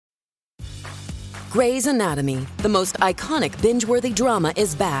Grey's Anatomy, the most iconic binge-worthy drama,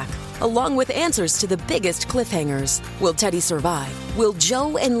 is back, along with answers to the biggest cliffhangers. Will Teddy survive? Will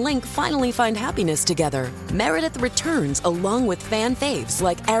Joe and Link finally find happiness together? Meredith returns along with fan faves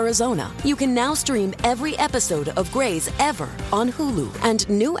like Arizona. You can now stream every episode of Grey's ever on Hulu, and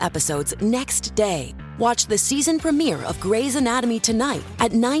new episodes next day. Watch the season premiere of Grey's Anatomy tonight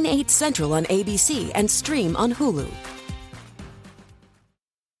at 9/8 Central on ABC and stream on Hulu.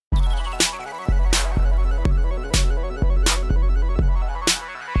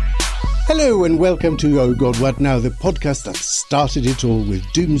 Hello and welcome to Oh God What Now, the podcast that started it all with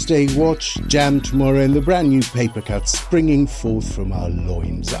Doomsday Watch, Jam Tomorrow and the brand new paper cuts springing forth from our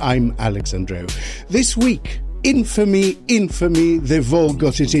loins. I'm Alex Andreou. This week, infamy, they've all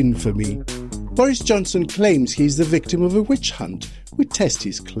got it in for me. Boris Johnson claims he's the victim of a witch hunt. We test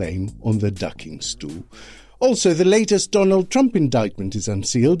his claim on the ducking stool. Also, the latest Donald Trump indictment is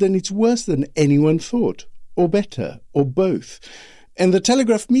unsealed and it's worse than anyone thought. Or better, or both. And the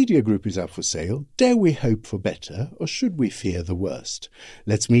Telegraph Media Group is up for sale. Dare we hope for better, or should we fear the worst?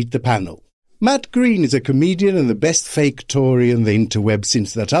 Let's meet the panel. Matt Green is a comedian and the best fake Tory on the interweb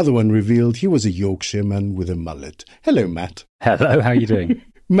since that other one revealed he was a Yorkshireman with a mullet. Hello, Matt. Hello, how are you doing?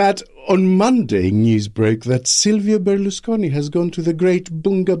 Matt, on Monday, news broke that Silvio Berlusconi has gone to the great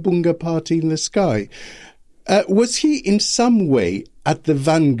Bunga Bunga party in the sky. Was he in some way at the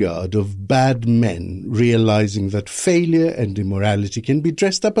vanguard of bad men realizing that failure and immorality can be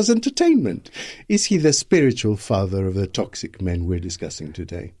dressed up as entertainment? Is he the spiritual father of the toxic men we're discussing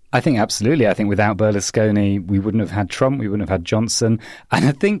today? I think absolutely. I think without Berlusconi, we wouldn't have had Trump, we wouldn't have had Johnson. And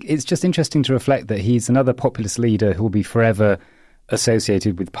I think it's just interesting to reflect that he's another populist leader who will be forever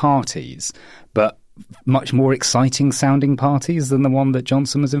associated with parties, but much more exciting sounding parties than the one that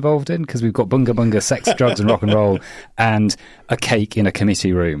Johnson was involved in, because we've got bunga bunga, sex, drugs and rock and roll and a cake in a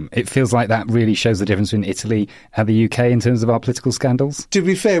committee room. It feels like that really shows the difference between Italy and the UK in terms of our political scandals. To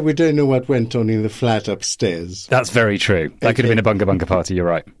be fair, we don't know what went on in the flat upstairs. That's very true. That could have been a bunga bunga party, you're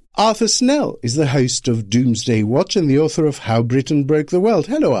right. Arthur Snell is the host of Doomsday Watch and the author of How Britain Broke the World.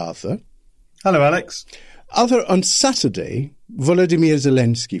 Hello, Arthur. Hello, Alex. Arthur, on Saturday, Volodymyr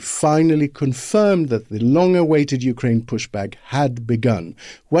Zelensky finally confirmed that the long-awaited Ukraine pushback had begun.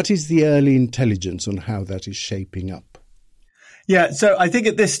 What is the early intelligence on how that is shaping up? Yeah, so I think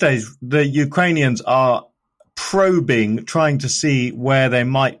at this stage, the Ukrainians are probing, trying to see where they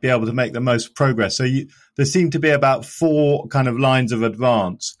might be able to make the most progress. So there seem to be about 4 kind of lines of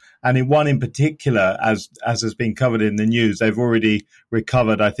advance. And in one in particular, as has been covered in the news, they've already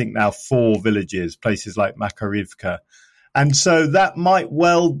recovered, I think now 4 villages, places like Makarivka. And so that might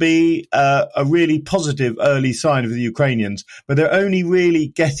well be a really positive early sign of the Ukrainians, but they're only really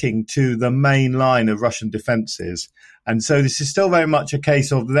getting to the main line of Russian defenses. And so this is still very much a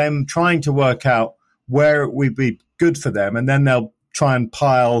case of them trying to work out where it would be good for them, and then they'll try and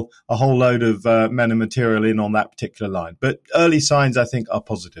pile a whole load of men and material in on that particular line. But early signs, I think, are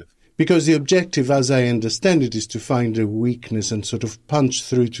positive. Because the objective, as I understand it, is to find a weakness and sort of punch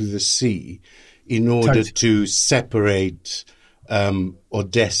through to the sea in order to separate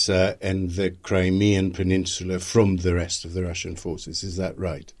Odessa and the Crimean Peninsula from the rest of the Russian forces. Is that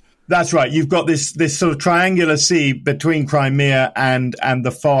right? That's right. You've got this sort of triangular sea between Crimea and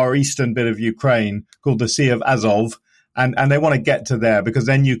the far eastern bit of Ukraine called the Sea of Azov. And they want to get to there because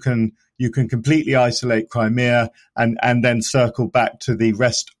then you can completely isolate Crimea and then circle back to the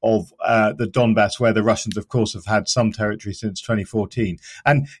rest of the Donbass, where the Russians, of course, have had some territory since 2014.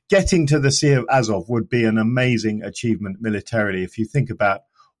 And getting to the Sea of Azov would be an amazing achievement militarily if you think about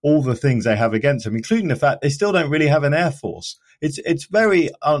all the things they have against them, including the fact they still don't really have an air force. It's very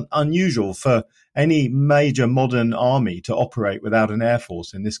unusual for any major modern army to operate without an air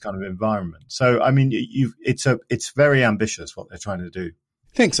force in this kind of environment. So, I mean, it's very ambitious what they're trying to do.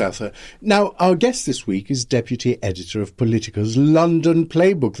 Thanks, Arthur. Now, our guest this week is Deputy Editor of Politico's London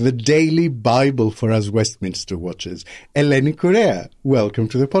Playbook, the daily Bible for us Westminster watchers. Eleni Kourea, welcome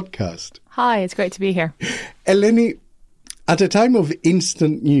to the podcast. Hi, it's great to be here. Eleni, at a time of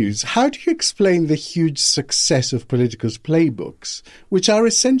instant news, how do you explain the huge success of Politico's playbooks, which are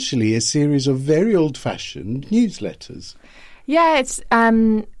essentially a series of very old-fashioned newsletters? Yeah, it's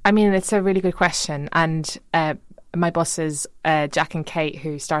a really good question. And my bosses, Jack and Kate,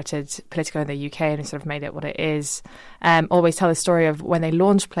 who started Politico in the UK and sort of made it what it is, always tell the story of when they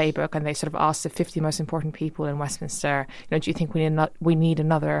launched Playbook and they sort of asked the 50 most important people in Westminster, do you think we need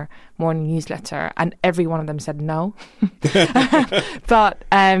another morning newsletter? And every one of them said no. But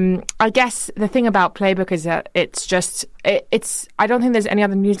I guess the thing about Playbook is that it's I don't think there's any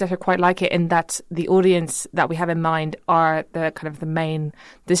other newsletter quite like it, in that the audience that we have in mind are the kind of the main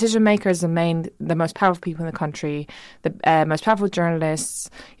decision makers, the most powerful people in the country, the most powerful journalists,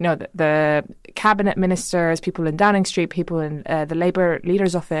 the cabinet ministers, people in Downing Street, people in the Labour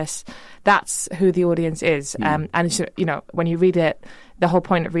leader's office. That's who the audience is. And when you read it, the whole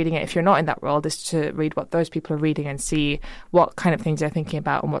point of reading it, if you're not in that world, is to read what those people are reading and see what kind of things they're thinking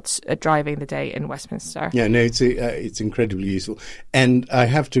about and what's driving the day in Westminster. Yeah, no, it's incredibly useful. And I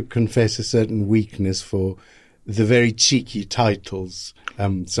have to confess a certain weakness for the very cheeky titles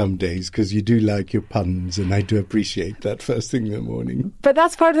some days, because you do like your puns, and I do appreciate that first thing in the morning. But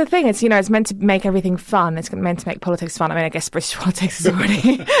that's part of the thing. It's it's meant to make everything fun. It's meant to make politics fun. I mean, I guess British politics is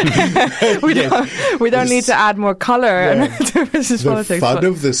already we don't need to add more colour to British politics. The fun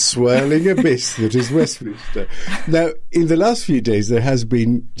of the swirling abyss that is Westminster. Now, in the last few days, there has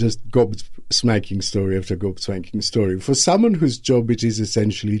been just gobsmacking story after gobsmacking story for someone whose job it is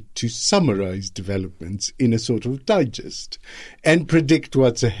essentially to summarise developments in a sort of digest and predict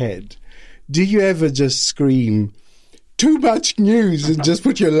what's ahead. Do you ever just scream, too much news, and just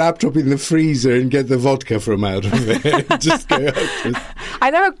put your laptop in the freezer and get the vodka from out of there? Just go out. I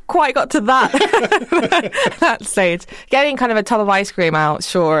never quite got to that stage. Getting kind of a tub of ice cream out,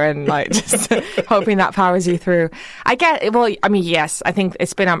 sure, and just hoping that powers you through. Yes, I think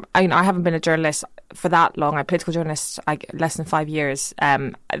it's been. I haven't been a journalist for that long. I'm a political journalist, less than 5 years.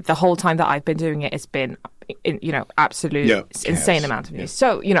 The whole time that I've been doing it, it's been absolute insane amount of news.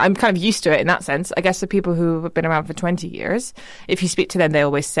 So, I'm kind of used to it in that sense. I guess the people who have been around for 20 years, if you speak to them, they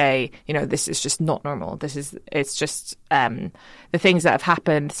always say, this is just not normal. It's just the things that have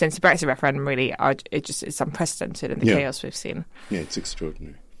happened since the Brexit referendum really it's unprecedented in the chaos we've seen. Yeah, it's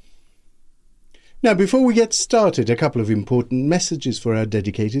extraordinary. Now, before we get started, a couple of important messages for our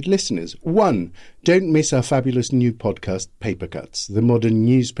dedicated listeners. One, don't miss our fabulous new podcast, Paper Cuts, the modern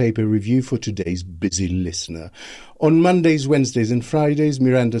newspaper review for today's busy listener. On Mondays, Wednesdays and Fridays,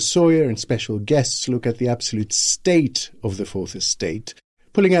 Miranda Sawyer and special guests look at the absolute state of the Fourth Estate,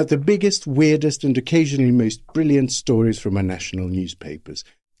 pulling out the biggest, weirdest and occasionally most brilliant stories from our national newspapers.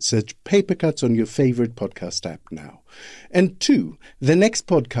 Search Paper Cuts on your favourite podcast app now. And two, the next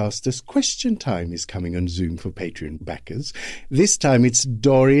podcaster's Question Time is coming on Zoom for Patreon backers. This time it's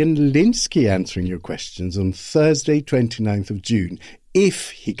Dorian Lynskey answering your questions on Thursday, 29th of June,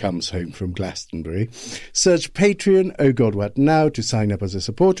 if he comes home from Glastonbury. Search Patreon, Oh God What Now, to sign up as a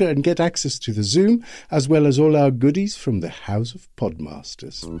supporter and get access to the Zoom, as well as all our goodies from the House of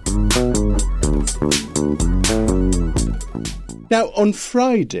Podmasters. Now, on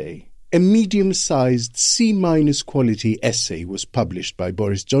Friday, a medium-sized C- quality essay was published by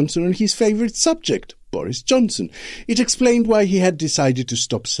Boris Johnson on his favourite subject, Boris Johnson. It explained why he had decided to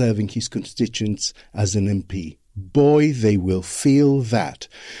stop serving his constituents as an MP. Boy, they will feel that,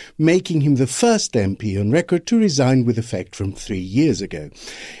 making him the first MP on record to resign with effect from 3 years ago.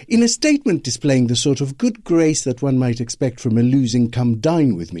 In a statement displaying the sort of good grace that one might expect from a losing come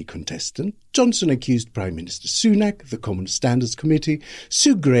dine with me contestant, Johnson accused Prime Minister Sunak, the Common Standards Committee,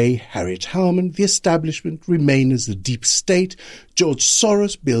 Sue Gray, Harriet Harman, the establishment, Remainers, the deep state, George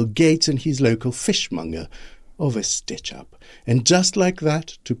Soros, Bill Gates and his local fishmonger of a stitch-up. And just like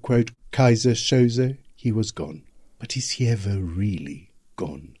that, to quote Kaiser Soze, he was gone. But is he ever really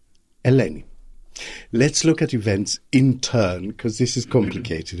gone? Eleni, let's look at events in turn, because this is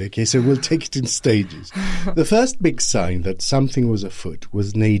complicated, okay? So we'll take it in stages. The first big sign that something was afoot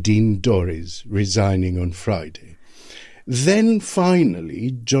was Nadine Dorries resigning on Friday. Then,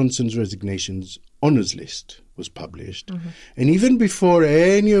 finally, Johnson's resignations honours list was published. Mm-hmm. And even before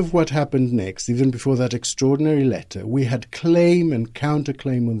any of what happened next, even before that extraordinary letter, we had claim and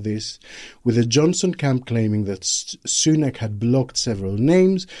counterclaim on this, with the Johnson camp claiming that Sunak had blocked several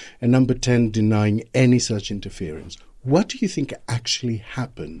names and Number 10 denying any such interference. What do you think actually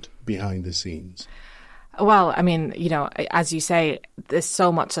happened behind the scenes? Well, I mean, as you say, there's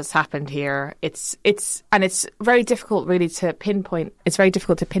so much that's happened here. It's very difficult really to pinpoint. It's very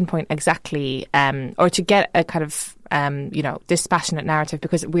difficult to pinpoint exactly, or to get a kind of dispassionate narrative,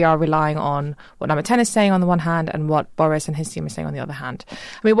 because we are relying on what Number 10 is saying on the one hand and what Boris and his team are saying on the other hand. I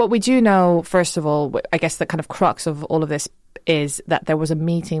mean, what we do know, first of all, I guess the kind of crux of all of this is that there was a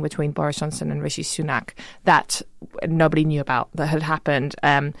meeting between Boris Johnson and Rishi Sunak that nobody knew about, that had happened.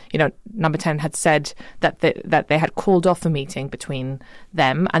 Number 10 had said that they had called off a meeting between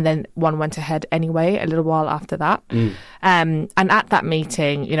them, and then one went ahead anyway a little while after that. And at that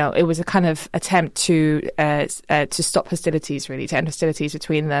meeting, it was a kind of attempt to stop hostilities, really, to end hostilities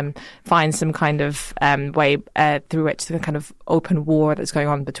between them, find some kind of way through which the kind of open war that's going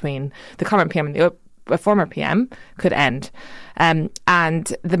on between the current PM and the former PM could end. And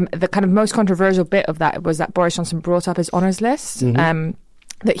the kind of most controversial bit of that was that Boris Johnson brought up his honours list.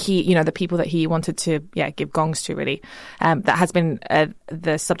 That he, the people that he wanted to, give gongs to, really. That has been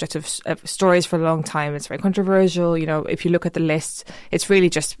the subject of stories for a long time. It's very controversial. If you look at the list, it's really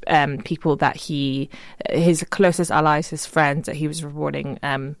just people that his closest allies, his friends, that he was rewarding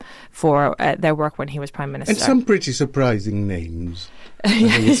for their work when he was Prime Minister. And some pretty surprising names, I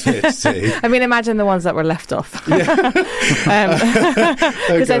think it's fair to say. I mean, imagine the ones that were left off. Because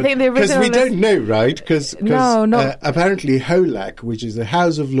I think the original Because we don't know, right? Because no. Apparently HOLAC, which is the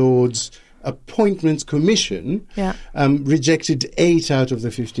House of Lords Appointments Commission, rejected 8 out of the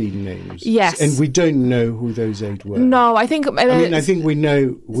 15 names. Yes, and we don't know who those 8 were. No, I think. I think we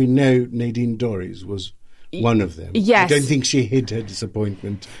know Nadine Dorries was one of them. Yes, I don't think she hid her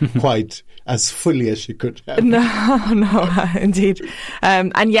disappointment quite as fully as she could have. No, indeed.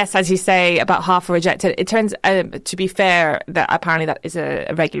 And yes, as you say, about half are rejected. It turns, to be fair, that apparently that is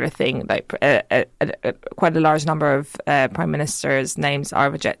a regular thing. Like quite a large number of prime ministers' names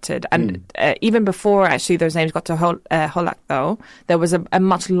are rejected. And even before actually those names got to HOLAC, though, there was a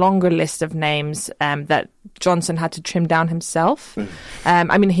much longer list of names that Johnson had to trim down himself.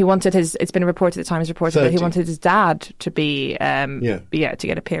 I mean, he wanted it's been reported, the Times reported 30. That he wanted his dad to be, to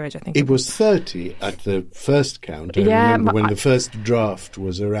get a peerage, I think. It was 30 at the first count. I remember when the first draft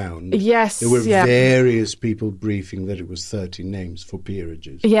was around. Yes. There were various people briefing that it was 30 names for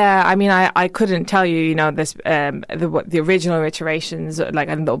peerages. Yeah, I mean, I couldn't tell you, this the original iterations,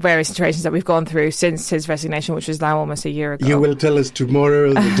 and the various iterations that we've gone through since his resignation, which was now almost a year ago. You will tell us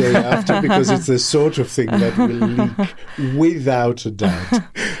tomorrow or the day after, because it's the sort of thing that will leak without a doubt.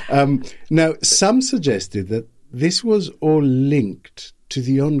 Now, some suggested that this was all linked to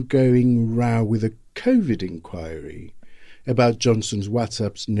the ongoing row with a COVID inquiry about Johnson's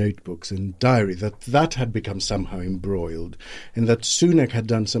WhatsApps, notebooks and diary, that had become somehow embroiled, and that Sunak had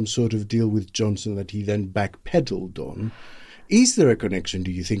done some sort of deal with Johnson that he then backpedaled on. Is there a connection,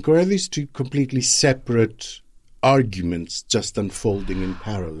 do you think, or are these two completely separate arguments just unfolding in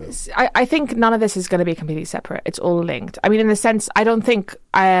parallel? I think none of this is going to be completely separate. It's all linked. I mean, in the sense, I don't think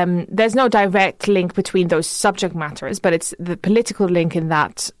there's no direct link between those subject matters, but it's the political link in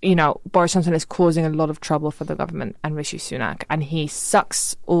that, Boris Johnson is causing a lot of trouble for the government and Rishi Sunak, and he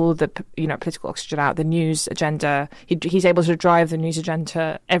sucks all the, political oxygen out, the news agenda. He's able to drive the news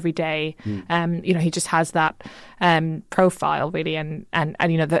agenda every day. He just has that profile, really, and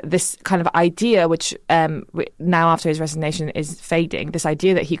this kind of idea, which now after his resignation is fading, this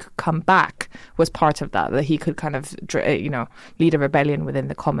idea that he could come back was part of that he could kind of, lead a rebellion within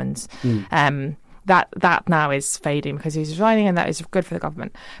the Commons. That now is fading because he's resigning, and that is good for the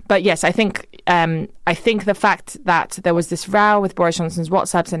government. But yes, I think the fact that there was this row with Boris Johnson's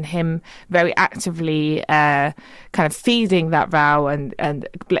WhatsApps and him very actively kind of feeding that row and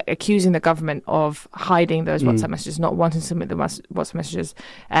accusing the government of hiding those WhatsApp messages, not wanting to submit the WhatsApp messages,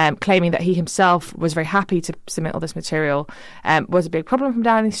 claiming that he himself was very happy to submit all this material, was a big problem from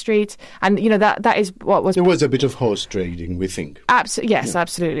Downing Street. And that is what was. There was a bit of horse trading, we think. Yes,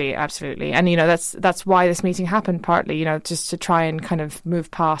 absolutely. And that's why this meeting happened, partly, just to try and kind of move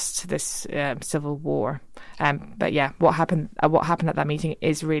past this civil war. But yeah, what happened at that meeting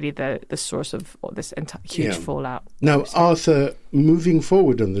is really the source of this huge fallout. Now, Arthur, moving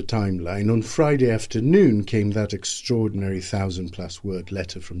forward on the timeline, on Friday afternoon came that extraordinary 1,000+ word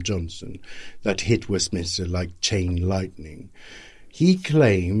letter from Johnson that hit Westminster like chain lightning. He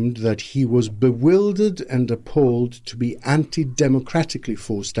claimed that he was bewildered and appalled to be anti-democratically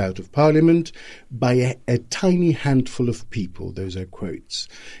forced out of Parliament by a tiny handful of people. Those are quotes.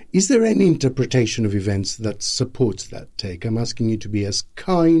 Is there any interpretation of events that supports that take? I'm asking you to be as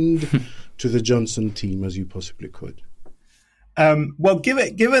kind to the Johnson team as you possibly could. Well,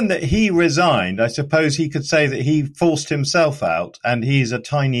 given that he resigned, I suppose he could say that he forced himself out, and he's a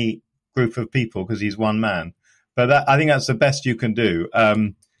tiny group of people because he's one man. But I think that's the best you can do.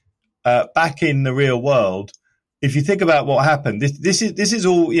 Back in the real world, if you think about what happened, this is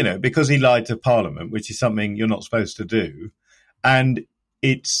all, you know, because he lied to Parliament, which is something you're not supposed to do, and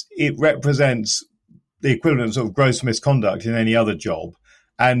it represents the equivalent of sort of gross misconduct in any other job,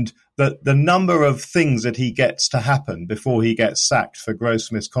 and the number of things that he gets to happen before he gets sacked for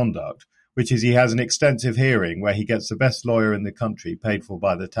gross misconduct, which is he has an extensive hearing where he gets the best lawyer in the country paid for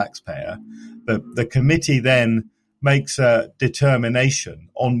by the taxpayer. The committee then makes a determination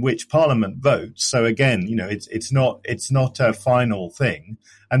on which Parliament votes. So again, you know, it's not a final thing.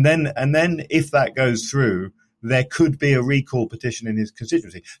 And then if that goes through, there could be a recall petition in his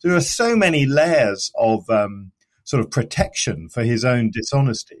constituency. So there are so many layers of sort of protection for his own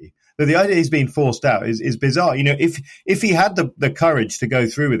dishonesty that the idea he's being forced out is bizarre. You know, if he had the courage to go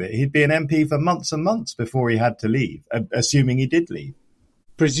through with it, he'd be an MP for months and months before he had to leave, assuming he did leave.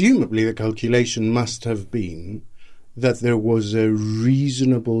 Presumably the calculation must have been that there was a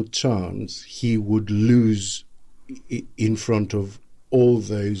reasonable chance he would lose in front of all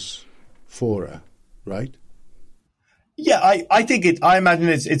those fora, right? Yeah, I imagine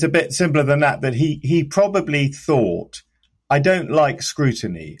it's a bit simpler than that he probably thought, I don't like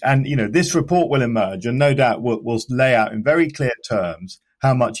scrutiny. And, you know, this report will emerge and no doubt will lay out in very clear terms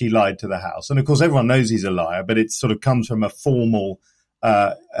how much he lied to the House. And of course, everyone knows he's a liar, but it sort of comes from a formal,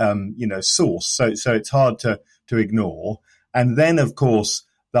 source. So it's hard to ignore. And then, of course,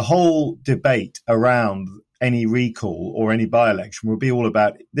 the whole debate around any recall or any by-election will be all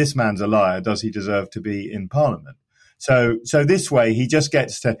about, this man's a liar. Does he deserve to be in Parliament? So this way, he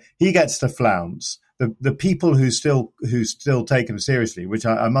gets to flounce. The people who still take him seriously, which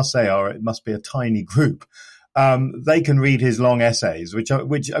I must say it must be a tiny group, they can read his long essays, which I've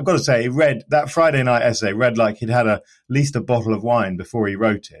got to say, that Friday night essay read like he'd had at least a bottle of wine before he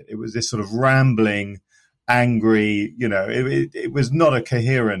wrote it. It was this sort of rambling, angry, you know, it was not a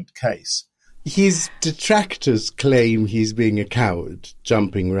coherent case. His detractors claim he's being a coward,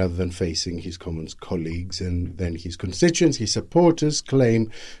 jumping rather than facing his Commons colleagues, and then his constituents, his supporters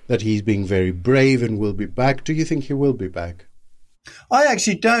claim that he's being very brave and will be back. Do you think he will be back? I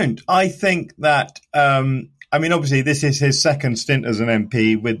actually don't. I think that, obviously this is his second stint as an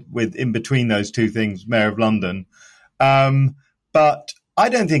MP with in between those two things, Mayor of London. But I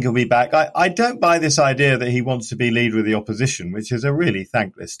don't think he'll be back. I don't buy this idea that he wants to be leader of the opposition, which is a really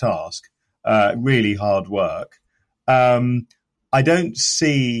thankless task. Really hard work. I don't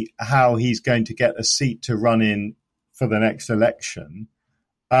see how he's going to get a seat to run in for the next election.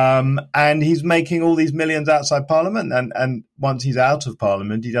 And he's making all these millions outside Parliament. And once he's out of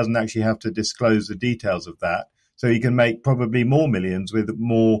Parliament, he doesn't actually have to disclose the details of that. So he can make probably more millions with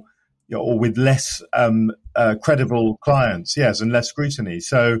more, or with less credible clients, yes, and less scrutiny.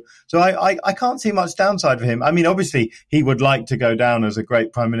 So I can't see much downside for him. I mean, obviously, he would like to go down as a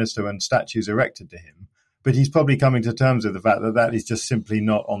great prime minister when statues erected to him, but he's probably coming to terms with the fact that is just simply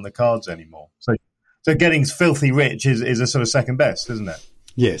not on the cards anymore. So getting filthy rich is a sort of second best, isn't it?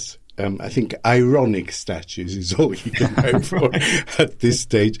 Yes. I think ironic statues is all he can hope for at this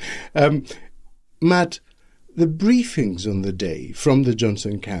stage. Matt, the briefings on the day from the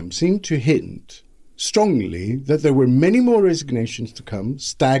Johnson camp seemed to hint strongly that there were many more resignations to come,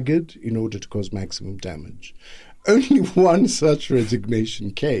 staggered in order to cause maximum damage. Only one such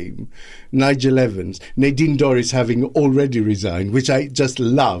resignation came, Nigel Evans, Nadine Dorries having already resigned, which I just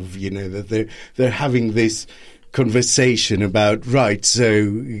love, you know, that they're having this conversation about, right, so,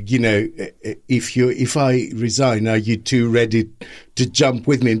 you know, if I resign, are you two ready to jump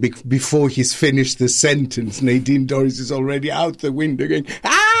with me? And before he's finished the sentence, Nadine Dorries is already out the window going,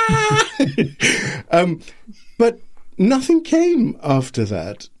 ah! But nothing came after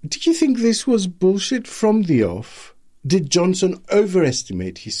that. Do you think this was bullshit from the off? Did Johnson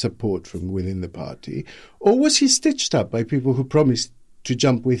overestimate his support from within the party? Or was he stitched up by people who promised to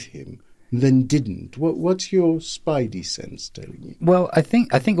jump with him, then didn't? What's your spidey sense telling you? Well, I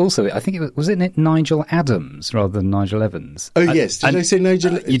think also it was Nigel Adams rather than Nigel Evans. Oh yes, did I say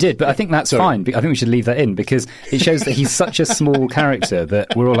Nigel? You did, but I think that's fine. I think we should leave that in because it shows that he's such a small character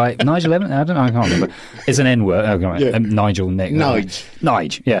that we're all like Nigel Evans. I can't remember. It's an N word. Oh, right. Nigel Nick.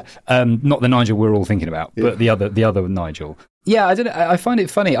 Nige. Yeah, not the Nigel we're all thinking about, but the other Nigel. Yeah, I don't know. I find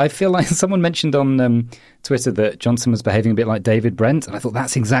it funny. I feel like someone mentioned on Twitter that Johnson was behaving a bit like David Brent, and I thought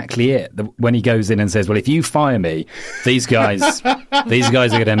that's exactly it. When he goes in and says, "Well, if you fire me, these guys are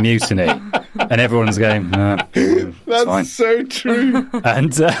going to mutiny," and everyone's going, "That's fine." So true.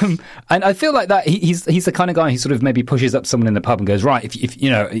 And I feel like that he's the kind of guy who sort of maybe pushes up someone in the pub and goes, "Right, if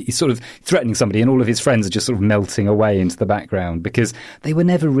you know," he's sort of threatening somebody, and all of his friends are just sort of melting away into the background because they were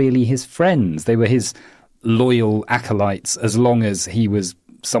never really his friends. They were his loyal acolytes as long as he was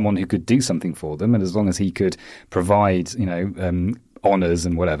someone who could do something for them, and as long as he could provide, honours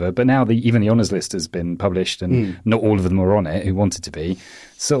and whatever. But now even the honours list has been published, and not all of them are on it who wanted to be.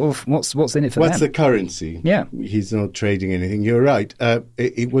 Sort of, what's in it for them? What's the currency? Yeah. He's not trading anything. You're right.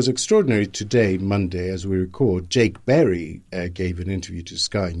 It was extraordinary today, Monday, as we record. Jake Berry gave an interview to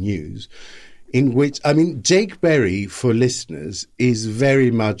Sky News in which, Jake Berry, for listeners, is very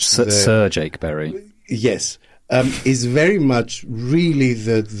much Sir Jake Berry. Yes. Is very much really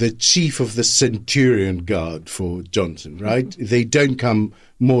the chief of the Centurion Guard for Johnson, right? They don't come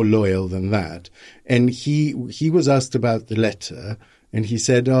more loyal than that. And he was asked about the letter, and he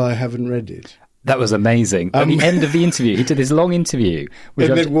said, I haven't read it. That was amazing. At the end of the interview, he did this long interview.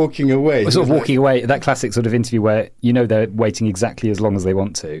 And then walking away. Sort of walking away, that classic sort of interview where, they're waiting exactly as long as they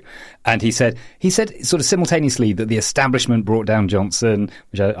want to. And he said sort of simultaneously that the establishment brought down Johnson,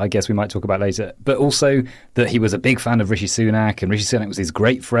 which I guess we might talk about later, but also that he was a big fan of Rishi Sunak, and Rishi Sunak was his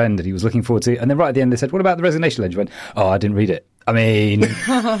great friend that he was looking forward to. And then right at the end, they said, what about the resignation letter? He went, I didn't read it.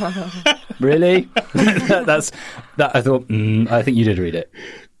 Really? I thought, I think you did read it.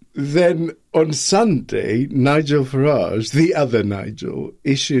 Then on Sunday, Nigel Farage, the other Nigel,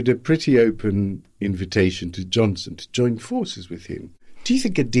 issued a pretty open invitation to Johnson to join forces with him. Do you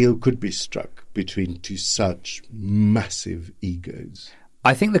think a deal could be struck between two such massive egos?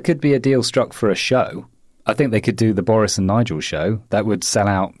 I think there could be a deal struck for a show. I think they could do the Boris and Nigel show. That would sell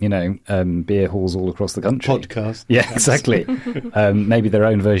out, beer halls all across the country. Podcast. Yeah, exactly. Maybe their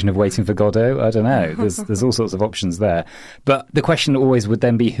own version of Waiting for Godot. I don't know. There's all sorts of options there. But the question always would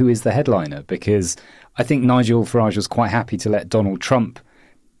then be, who is the headliner? Because I think Nigel Farage was quite happy to let Donald Trump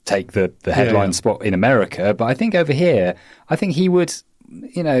take the headline spot in America. But I think over here, I think he would...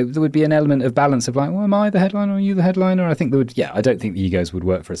 there would be an element of balance of like, well, am I the headliner or are you the headliner? I think I don't think the egos would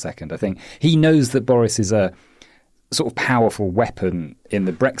work for a second. I think he knows that Boris is a sort of powerful weapon in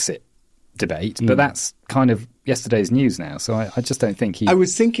the Brexit debate, but that's kind of yesterday's news now. So I just don't think I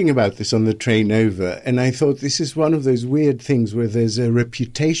was thinking about this on the train over, and I thought this is one of those weird things where there's a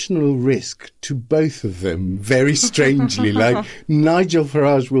reputational risk to both of them, very strangely. Like Nigel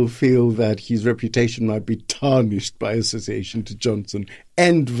Farage will feel that his reputation might be tarnished by association to Johnson,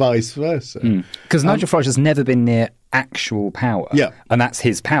 and vice versa. Because Nigel Farage has never been near actual power. Yeah. And that's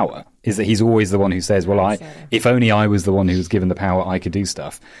his power, is that he's always the one who says, well, if only I was the one who was given the power, I could do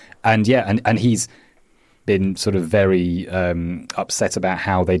stuff. And and he's been sort of very upset about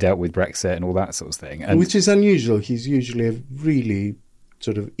how they dealt with Brexit and all that sort of thing. And which is unusual. He's usually a really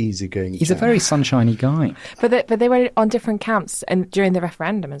sort of easygoing He's a very sunshiny guy. But they were on different camps and during the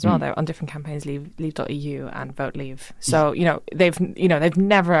referendum as well. They were on different campaigns, Leave.eu and Vote Leave. So, they've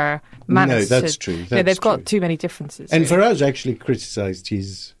never managed to... No, that's true. They've got too many differences. And Farage actually criticised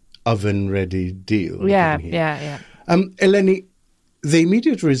his oven-ready deal. Yeah. Eleni, the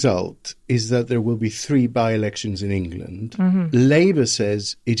immediate result is that there will be 3 by-elections in England. Labour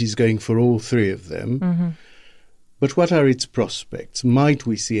says it is going for all 3 of them. But what are its prospects? Might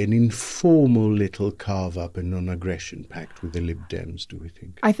we see an informal little carve-up and non-aggression pact with the Lib Dems, do we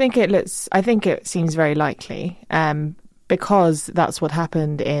think? I think it seems very likely. Because that's what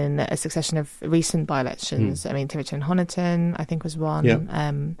happened in a succession of recent by-elections. Tiverton and Honiton, I think, was one.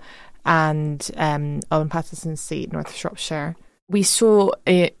 Yeah. And Owen Paterson's seat, North Shropshire. We saw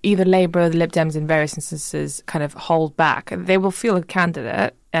either Labour or the Lib Dems in various instances kind of hold back. They will field a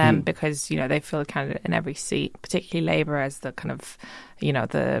candidate because, they field a candidate in every seat, particularly Labour as the kind of,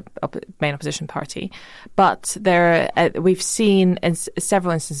 the main opposition party. But we've seen in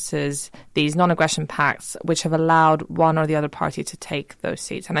several instances these non-aggression pacts which have allowed one or the other party to take those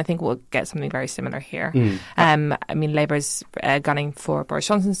seats. And I think we'll get something very similar here. Labour's gunning for Boris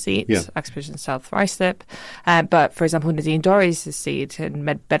Johnson's seat, Uxbridge and South Ruislip. But, for example, Nadine Dorries' seat in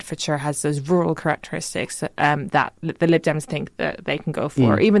Bedfordshire has those rural characteristics that the Lib Dems think that they can go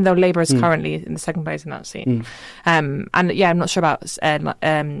for, even though Labour is currently in the second place in that seat. I'm not sure about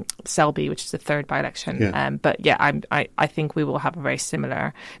Selby, which is the third by-election. But I think we will have a very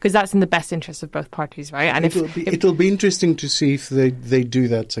similar, because that's in the best interest of both parties, right? And it'll be interesting to see if they do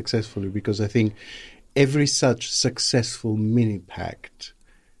that successfully, because I think every such successful mini pact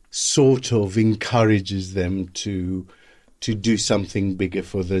sort of encourages them to do something bigger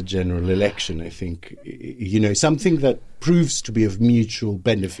for the general election. I think, something that proves to be of mutual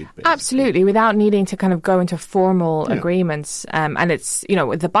benefit, basically. Absolutely, without needing to kind of go into formal agreements. And it's,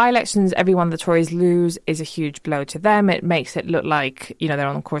 with the by-elections, every one of the Tories lose is a huge blow to them. It makes it look like, they're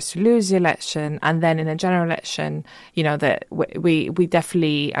on course to lose the election. And then in a general election, that we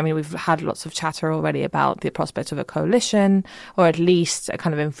definitely, we've had lots of chatter already about the prospect of a coalition, or at least a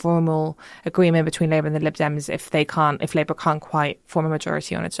kind of informal agreement between Labour and the Lib Dems if Labour can't quite form a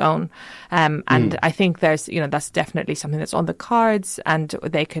majority on its own. And I think there's, that's definitely something that's on the cards, and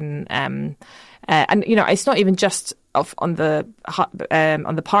they can, it's not even just on the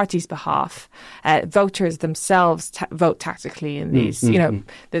party's behalf. Voters themselves vote tactically in these.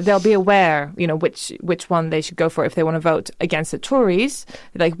 They'll be aware, which one they should go for if they want to vote against the Tories.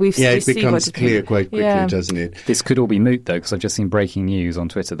 Like it becomes clear quite quickly, doesn't it? This could all be moot though, because I've just seen breaking news on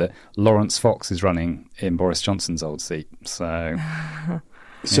Twitter that Lawrence Fox is running in Boris Johnson's old seat. So.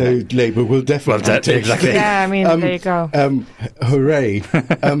 So Labour will definitely take exactly. Yeah, there you go. Hooray.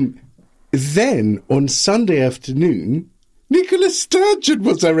 Then, on Sunday afternoon, Nicola Sturgeon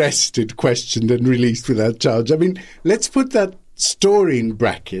was arrested, questioned and released without charge. Let's put that story in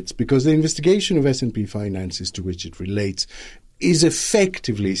brackets, because the investigation of SNP finances to which it relates is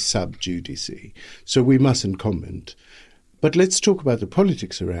effectively sub judice, so we mustn't comment. But let's talk about the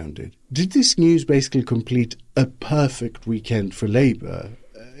politics around it. Did this news basically complete a perfect weekend for Labour,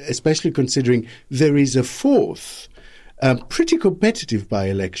 especially considering there is a fourth pretty competitive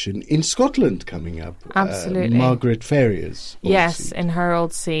by-election in Scotland coming up? Absolutely. Margaret Ferrier's old seat. In her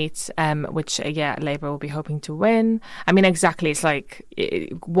old seat, which, Labour will be hoping to win. Exactly. It's like,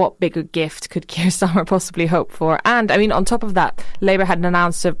 what bigger gift could Keir Starmer possibly hope for? And, on top of that, Labour had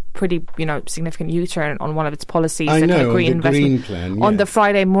announced a pretty, significant U-turn on one of its policies. I know, kind of green investment plan. Yeah. On the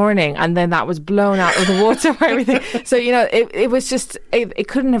Friday morning, and then that was blown out of the water for everything. So, it was just, it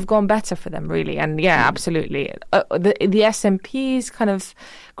couldn't have gone better for them, really. And, absolutely. The SNP's kind of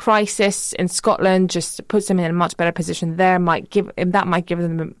crisis in Scotland just puts them in a much better position there. Might give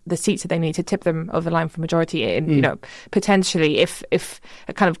them the seats that they need to tip them over the line for majority. Potentially if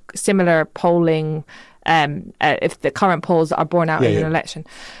a kind of similar polling, if the current polls are borne out in an election.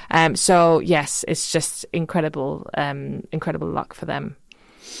 So yes, it's just incredible luck for them.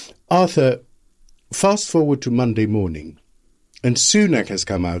 Arthur, fast forward to Monday morning. And Sunak has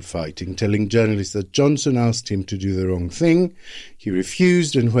come out fighting, telling journalists that Johnson asked him to do the wrong thing. He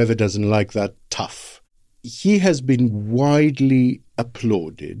refused, and whoever doesn't like that, tough. He has been widely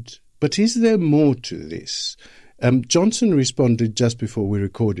applauded, but is there more to this? Johnson responded just before we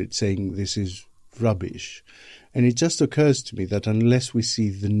recorded saying this is rubbish. And it just occurs to me that unless we see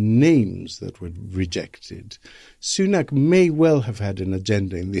the names that were rejected, Sunak may well have had an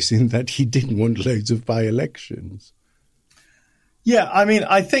agenda in this, in that he didn't want loads of by-elections. Yeah,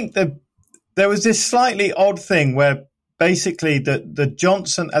 I think that there was this slightly odd thing where basically the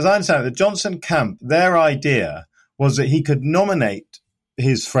Johnson, as I understand it, the Johnson camp, their idea was that he could nominate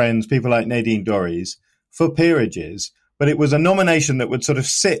his friends, people like Nadine Dorries, for peerages, but it was a nomination that would sort of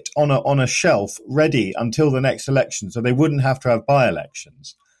sit on a shelf ready until the next election, so they wouldn't have to have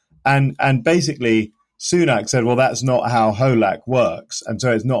by-elections. And basically Sunak said, well, that's not how HOLAC works, and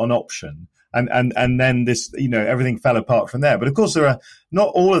so it's not an option. And then this, everything fell apart from there. But of course, there are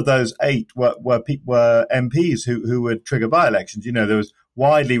not all of those 8 were MPs who would trigger by-elections. There was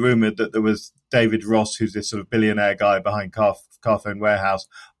widely rumoured that there was David Ross, who's this sort of billionaire guy behind Carphone Warehouse,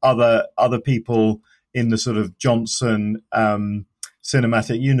 other people in the sort of Johnson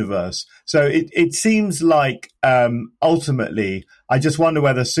cinematic universe. So it seems like ultimately, I just wonder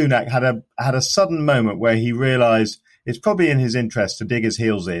whether Sunak had a sudden moment where he realised it's probably in his interest to dig his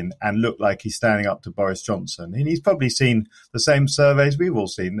heels in and look like he's standing up to Boris Johnson. And he's probably seen the same surveys we've all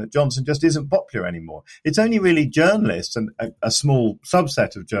seen, that Johnson just isn't popular anymore. It's only really journalists and a small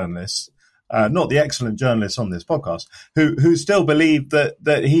subset of journalists, not the excellent journalists on this podcast, who still believe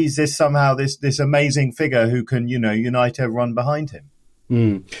that he's this amazing figure who can, unite everyone behind him.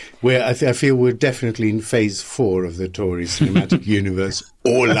 Where I feel we're definitely in phase 4 of the Tory cinematic universe,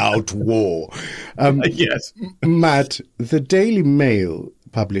 all-out war. Yes. Matt, the Daily Mail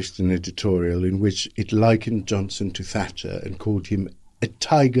published an editorial in which it likened Johnson to Thatcher and called him a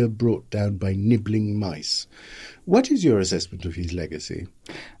tiger brought down by nibbling mice. What is your assessment of his legacy?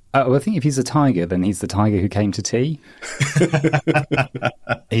 Well, I think if he's a tiger, then he's the tiger who came to tea.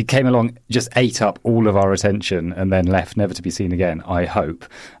 He came along, just ate up all of our attention and then left, never to be seen again, I hope.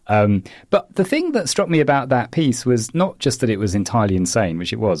 But the thing that struck me about that piece was not just that it was entirely insane,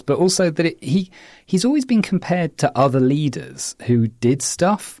 which it was, but also that he's always been compared to other leaders who did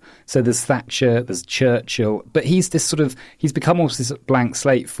stuff. So there's Thatcher, there's Churchill, but he's become almost this blank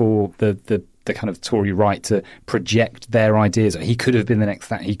slate for the the kind of Tory right to project their ideas. He could have been the next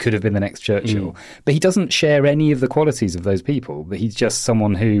that. He could have been the next Churchill. But he doesn't share any of the qualities of those people. But he's just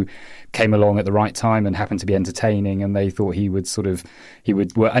someone who came along at the right time and happened to be entertaining, and they thought he would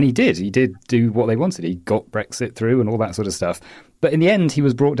work. And he did. He did do what they wanted. He got Brexit through and all that sort of stuff. But in the end, he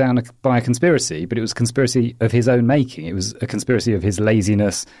was brought down by a conspiracy, but it was a conspiracy of his own making. It was a conspiracy of his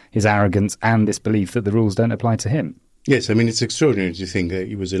laziness, his arrogance, and this belief that the rules don't apply to him. Yes, I mean, it's extraordinary to think that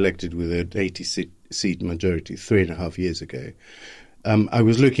he was elected with an 80-seat majority 3.5 years ago. I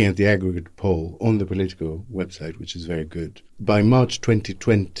was looking at the aggregate poll on the Politico website, which is very good. By March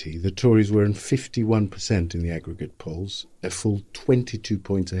 2020, the Tories were in 51% in the aggregate polls, a full 22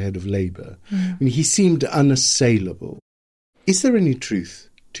 points ahead of Labour. I mean, he seemed unassailable. Is there any truth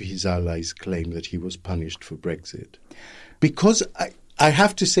to his allies' claim that he was punished for Brexit? Because I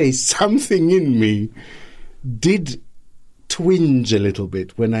have to say, something in me did twinge a little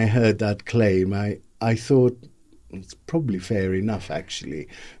bit when I heard that claim. I thought it's probably fair enough, actually,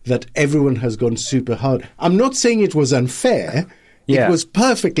 that everyone has gone super hard. I'm not saying it was unfair. Yeah. It was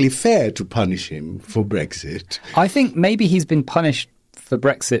perfectly fair to punish him for Brexit. I think maybe he's been punished for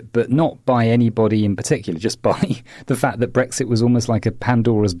Brexit, but not by anybody in particular, just by the fact that Brexit was almost like a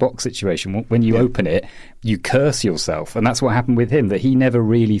Pandora's box situation. When you open it, you curse yourself. And that's what happened with him, that he never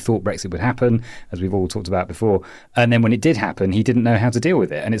really thought Brexit would happen, as we've all talked about before. And then when it did happen, he didn't know how to deal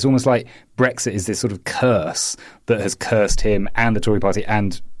with it. And it's almost like Brexit is this sort of curse that has cursed him and the Tory party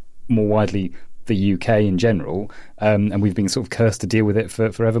and, more widely, the UK in general. And we've been sort of cursed to deal with it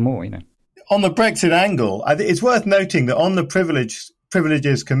forevermore, you know. On the Brexit angle, I think it's worth noting that on the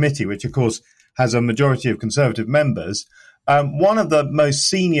Privileges Committee, which of course has a majority of Conservative members, one of the most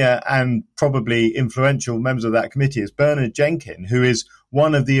senior and probably influential members of that committee is Bernard Jenkin, who is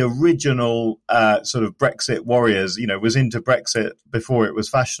one of the original sort of Brexit warriors, you know, was into Brexit before it was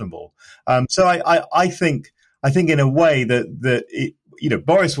fashionable. So I think in a way that it, you know,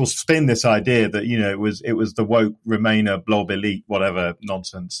 Boris will spin this idea that, you know, it was the woke Remainer blob elite, whatever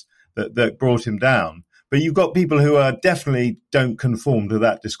nonsense that brought him down. But you've got people who are definitely don't conform to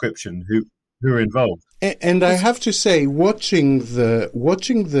that description who are involved. And I have to say, watching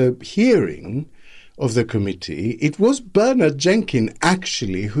the hearing of the committee, it was Bernard Jenkin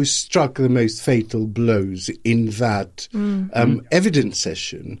actually who struck the most fatal blows in that evidence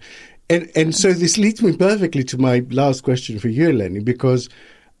session. And so this leads me perfectly to my last question for you, Lenny, because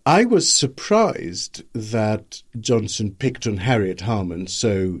I was surprised that Johnson picked on Harriet Harman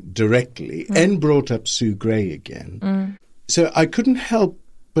so directly and brought up Sue Gray again. So I couldn't help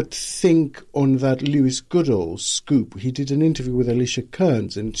but think on that Lewis Goodall scoop. He did an interview with Alicia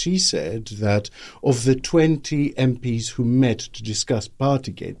Kearns, and she said that of the 20 MPs who met to discuss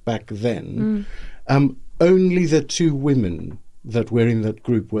Partygate back then, only the 2 women that were in that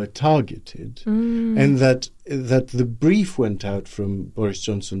group were targeted, and that the brief went out from Boris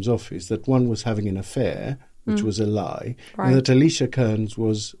Johnson's office that one was having an affair, which was a lie, and that Alicia Kearns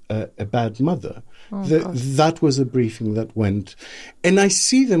was a bad mother. That was a briefing that went. And I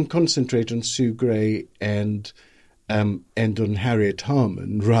see them concentrate on Sue Gray and on Harriet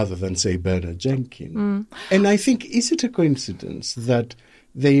Harman rather than, say, Bernard Jenkin. And I think, is it a coincidence that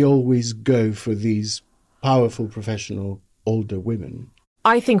they always go for these powerful professional older women?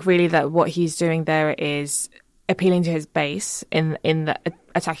 I think really that what he's doing there is appealing to his base in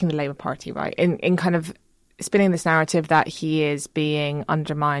attacking the Labour Party, right? In kind of spinning this narrative that he is being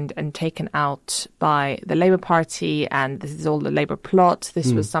undermined and taken out by the Labour Party, and this is all the Labour plot.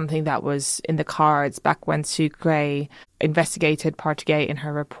 This was something that was in the cards back when Sue Gray investigated Partygate in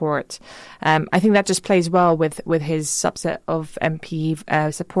her report. I think that just plays well with his subset of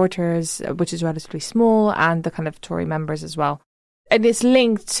MP supporters, which is relatively small, and the kind of Tory members as well. And it's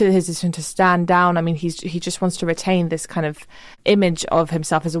linked to his decision to stand down. I mean, he just wants to retain this kind of image of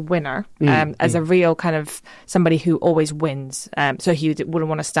himself as a winner, as a real kind of somebody who always wins. So he wouldn't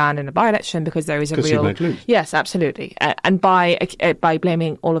want to stand in a by-election because there is a real... Because he might lose. Yes, absolutely. And by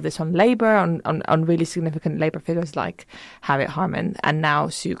blaming all of this on Labour, on really significant Labour figures like Harriet Harman and now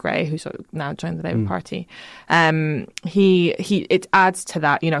Sue Gray, who's now joined the Labour Party, it adds to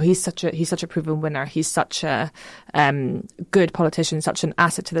that. You know, he's such a proven winner. He's such a good politician, such an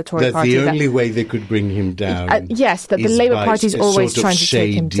asset to the Tory party. The only way they could bring him down. Yes, that the Labour Party is always trying to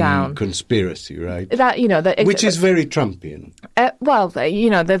take him down. Conspiracy, right? That, you know, which is very Trumpian. Well,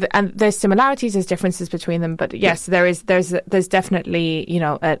 you know, and there's similarities, there's differences between them, but yes, there's definitely, you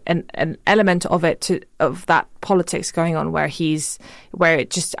know, an element of of that politics going on where it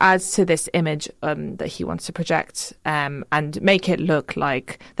just adds to this image that he wants to project and make it look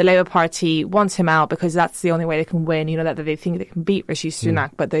like the Labour Party wants him out because that's the only way they can win. You know, that they think they can beat beat Rishi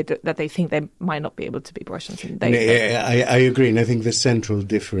Sunak, but that they think they might not be able to beat Boris Johnson. I agree, and I think the central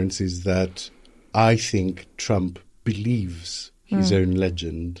difference is that I think Trump believes his own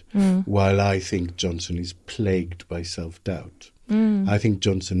legend, while I think Johnson is plagued by self-doubt. I think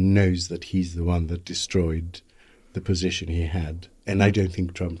Johnson knows that he's the one that destroyed the position he had. And I don't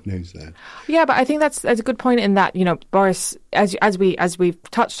think Trump knows that. Yeah, but I think that's a good point in that, Boris, as we've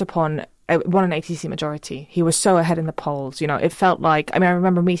touched upon, won an ATC majority. He was so ahead in the polls. It felt like, I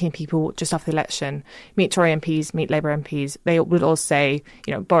remember meeting people just after the election, meet Tory MPs, meet Labour MPs. They would all say,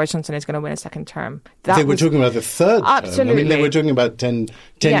 Boris Johnson is going to win a second term. They were talking about the third absolutely. term. They were talking about 10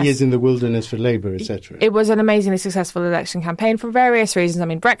 yes. years in the wilderness for Labour, etc. It was an amazingly successful election campaign for various reasons.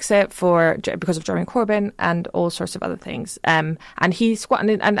 Brexit, because of Jeremy Corbyn, and all sorts of other things. And he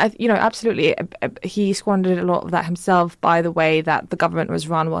squandered, absolutely, he squandered a lot of that himself by the way that the government was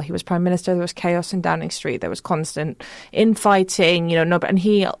run while he was Prime Minister. There was chaos in Downing Street. There was constant infighting, and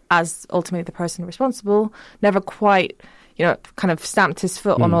he, as ultimately the person responsible, never quite, kind of stamped his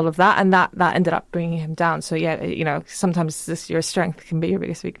foot on all of that, and that ended up bringing him down. So sometimes your strength can be your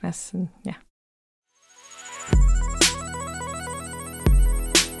biggest weakness, and yeah.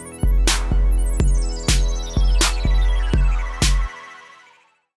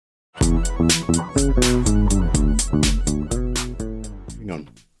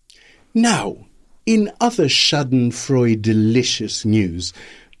 Now, in other Schadenfreude-delicious news,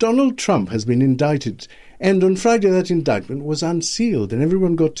 Donald Trump has been indicted, and on Friday that indictment was unsealed and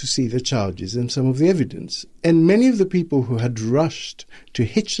everyone got to see the charges and some of the evidence. And many of the people who had rushed to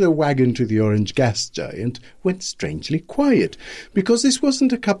hitch their wagon to the orange gas giant went strangely quiet, because this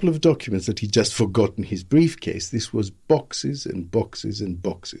wasn't a couple of documents that he'd just forgotten his briefcase. This was boxes and boxes and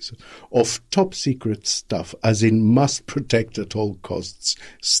boxes of top-secret stuff, as in must-protect at all costs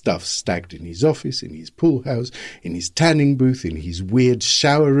stuff, stacked in his office, in his pool house, in his tanning booth, in his weird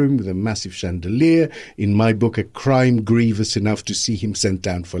shower room with a massive chandelier, in my book, A Crime Grievous Enough to See Him Sent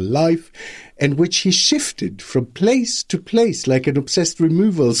Down for Life, and which he shifted from place to place like an obsessed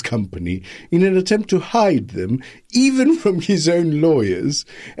removals company in an attempt to hide them, even from his own lawyers,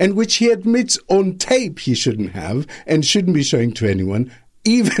 and which he admits on tape he shouldn't have and shouldn't be showing to anyone,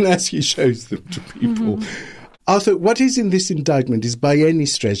 even as he shows them to people. Arthur, what is in this indictment is by any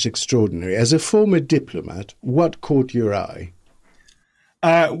stretch extraordinary. As a former diplomat, what caught your eye?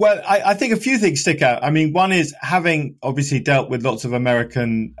 I think a few things stick out. One is, having obviously dealt with lots of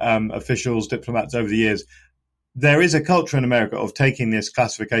American officials, diplomats over the years, there is a culture in America of taking this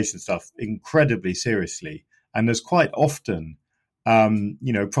classification stuff incredibly seriously. And there's quite often,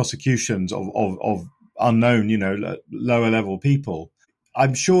 prosecutions of unknown, lower level people.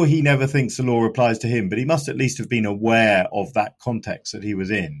 I'm sure he never thinks the law applies to him, but he must at least have been aware of that context that he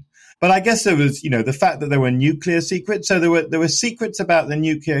was in. But I guess there was, the fact that there were nuclear secrets. So there were secrets about the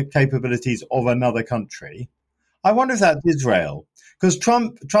nuclear capabilities of another country. I wonder if that's Israel, because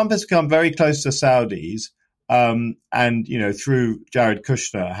Trump has come very close to Saudis, and through Jared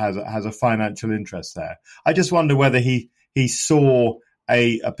Kushner has a financial interest there. I just wonder whether he saw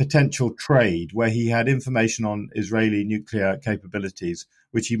a potential trade where he had information on Israeli nuclear capabilities,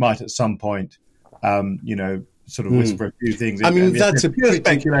 which he might at some point, sort of whisper a few things. That's a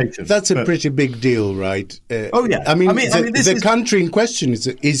speculation. That's a pretty big deal, right? The country in question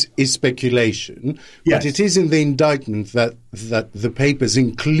is speculation, yes. But it is in the indictment that the papers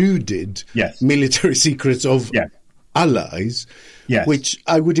included military secrets of allies, which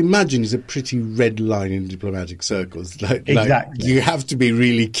I would imagine is a pretty red line in diplomatic circles. Exactly. You have to be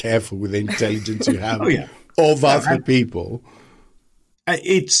really careful with the intelligence you have of other people.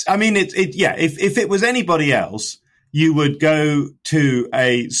 If it was anybody else, you would go to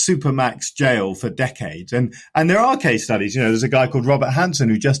a supermax jail for decades. And there are case studies. There's a guy called Robert Hansen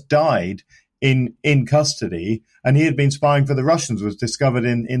who just died in custody, and he had been spying for the Russians, was discovered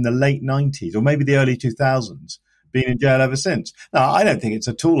in the late 90s or maybe the early 2000s, been in jail ever since. Now, I don't think it's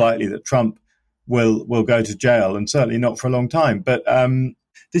at all likely that Trump will go to jail, and certainly not for a long time. But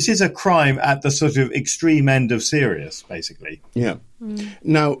this is a crime at the sort of extreme end of serious, basically. Yeah.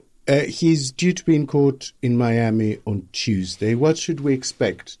 Now, he's due to be in court in Miami on Tuesday. What should we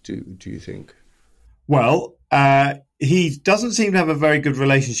expect, do you think? Well, he doesn't seem to have a very good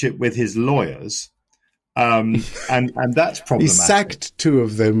relationship with his lawyers, and that's problematic. He sacked two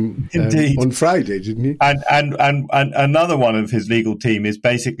of them on Friday, didn't he? And another one of his legal team is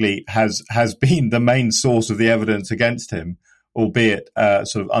basically has been the main source of the evidence against him, albeit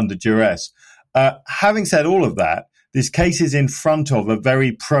sort of under duress. Having said all of that, this case is in front of a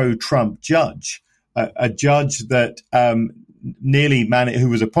very pro-Trump judge, a judge that who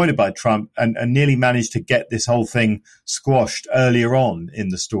was appointed by Trump and nearly managed to get this whole thing squashed earlier on in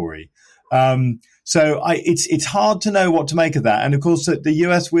the story. So it's hard to know what to make of that. And of course, the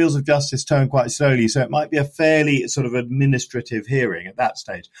US wheels of justice turn quite slowly. So it might be a fairly sort of administrative hearing at that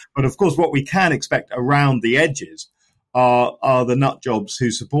stage. But of course, what we can expect around the edges are the nut jobs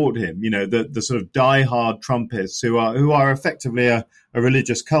who support him, the sort of diehard Trumpists who are effectively a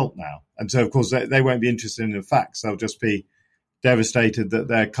religious cult now. And so, of course, they won't be interested in the facts. They'll just be devastated that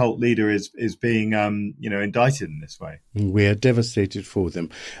their cult leader is being, indicted in this way. We are devastated for them.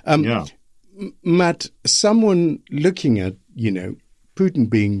 Matt, someone looking at, Putin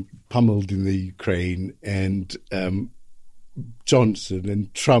being pummeled in the Ukraine and Johnson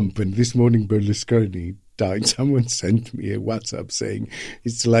and Trump and this morning Berlusconi dying, someone sent me a WhatsApp saying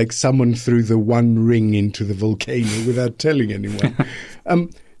it's like someone threw the One Ring into the volcano without telling anyone.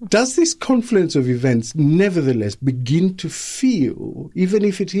 Does this confluence of events nevertheless begin to feel, even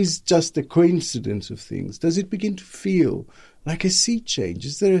if it is just a coincidence of things, does it begin to feel like a sea change?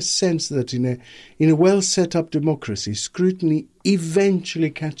 Is there a sense that in a well-set-up democracy, scrutiny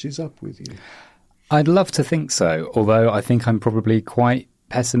eventually catches up with you? I'd love to think so, although I think I'm probably quite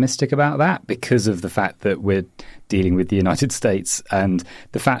pessimistic about that because of the fact that we're dealing with the United States and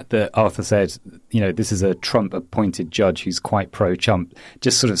the fact that Arthur said, this is a Trump-appointed judge who's quite pro-Trump,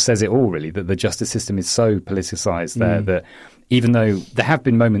 just sort of says it all, really, that the justice system is so politicized there that even though there have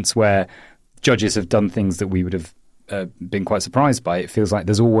been moments where judges have done things that we would have been quite surprised by, it feels like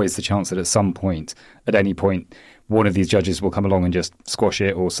there's always the chance that at any point, one of these judges will come along and just squash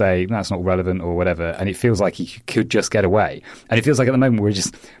it or say, that's not relevant or whatever. And it feels like he could just get away. And it feels like at the moment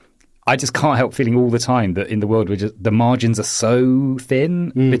I just can't help feeling all the time that in the world, the margins are so thin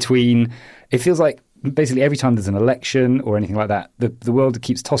between, it feels like basically every time there's an election or anything like that, the world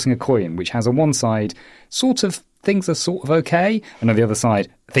keeps tossing a coin, which has on one side things are sort of okay, and on the other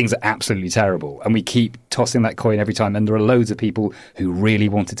side, things are absolutely terrible. And we keep tossing that coin every time. And there are loads of people who really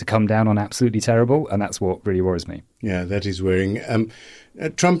wanted to come down on absolutely terrible. And that's what really worries me. Yeah, that is worrying.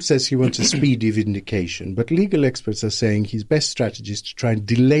 Trump says he wants a speedy vindication, but legal experts are saying his best strategy is to try and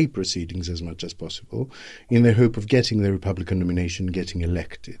delay proceedings as much as possible in the hope of getting the Republican nomination, getting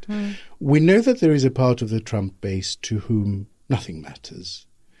elected. We know that there is a part of the Trump base to whom nothing matters.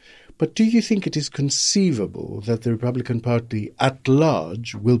 But do you think it is conceivable that the Republican Party at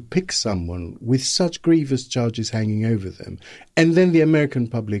large will pick someone with such grievous charges hanging over them, and then the American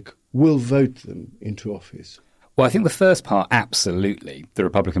public will vote them into office? Well, I think the first part, absolutely. The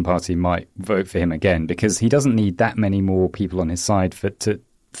Republican Party might vote for him again because he doesn't need that many more people on his side for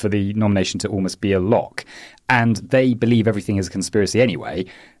the nomination to almost be a lock. And they believe everything is a conspiracy anyway.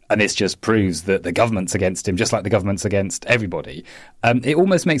 And this just proves that the government's against him, just like the government's against everybody. It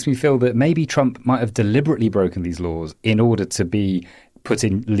almost makes me feel that maybe Trump might have deliberately broken these laws in order to be put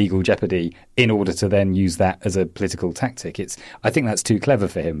in legal jeopardy, in order to then use that as a political tactic. I think that's too clever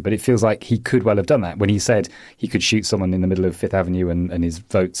for him, but it feels like he could well have done that when he said he could shoot someone in the middle of Fifth Avenue and his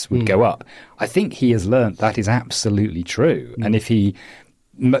votes would go up. I think he has learnt that is absolutely true. And if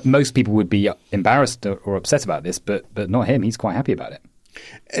most people would be embarrassed or upset about this, but not him. He's quite happy about it.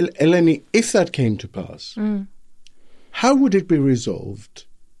 Eleni, if that came to pass, how would it be resolved?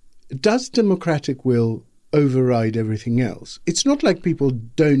 Does democratic will override everything else? It's not like people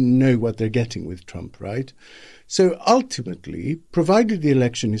don't know what they're getting with Trump, right? So ultimately, provided the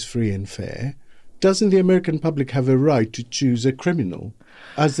election is free and fair, doesn't the American public have a right to choose a criminal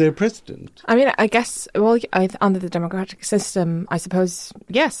as their president? I mean, I guess, under the democratic system, I suppose,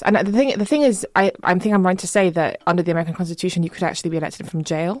 yes. And the thing is, I think I'm right to say that under the American Constitution, you could actually be elected from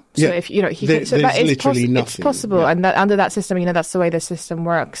jail. So if that is nothing. It's possible, and that, under that system, that's the way the system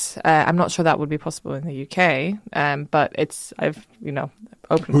works. I'm not sure that would be possible in the UK, but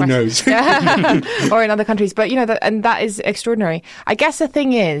open Who knows? Or in other countries. But, and that is extraordinary. I guess the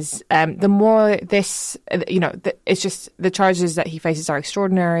thing is, the more this, it's just the charges that he faces are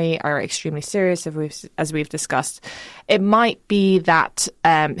extraordinary, are extremely serious, as we've discussed. It might be that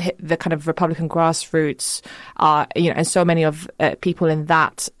the kind of Republican grassroots are, and so many of people in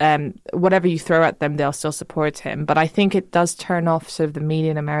that, whatever you throw at them, they'll still support him. But I think it does turn off sort of the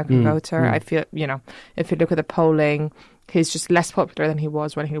median American voter. I feel, if you look at the polling, he's just less popular than he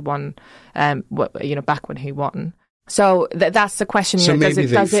was when he won, back when he won. So that's the question. So maybe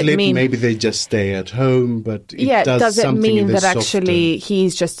it mean maybe they just stay at home? But does it mean that actually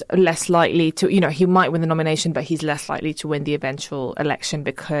he's just less likely to? He might win the nomination, but he's less likely to win the eventual election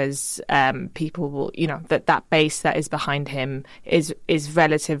because people will, that base that is behind him is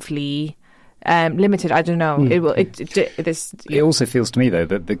relatively limited. I don't know. It also feels to me though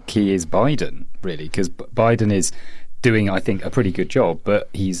that the key is Biden, really, because Biden is doing, I think, a pretty good job, but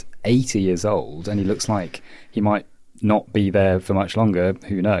he's 80 years old and he looks like he might not be there for much longer,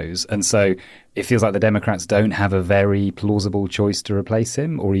 who knows? And so it feels like the Democrats don't have a very plausible choice to replace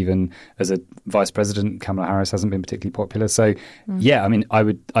him, or even as a vice president, Kamala Harris hasn't been particularly popular. So, yeah, I mean,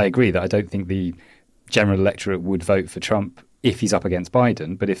 I agree that I don't think the general electorate would vote for Trump if he's up against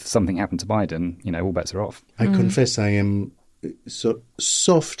Biden, but if something happened to Biden, all bets are off. I confess I am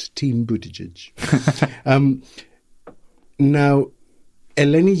soft Team Buttigieg. Now,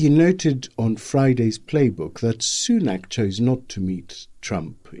 Eleni, you noted on Friday's playbook that Sunak chose not to meet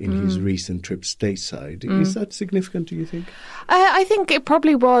Trump in his recent trip stateside. Is that significant, do you think? I think it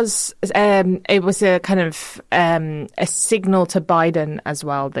probably was. It was a kind of a signal to Biden as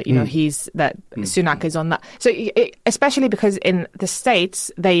well that Sunak is on that. So especially because in the States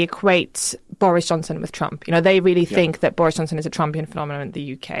they equate Boris Johnson with Trump. They really think that Boris Johnson is a Trumpian phenomenon in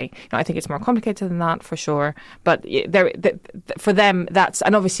the UK. I think it's more complicated than that for sure. But for them,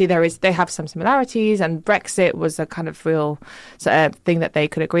 and obviously they have some similarities. And Brexit was a kind of real thing that they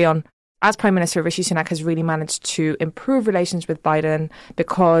could agree on. As Prime Minister, Rishi Sunak has really managed to improve relations with Biden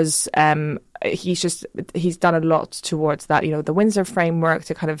because he's done a lot towards that. The Windsor framework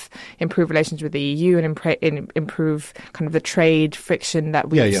to kind of improve relations with the EU and improve kind of the trade friction that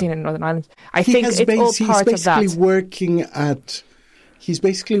we've seen in Northern Ireland. I think it's all part of that. He's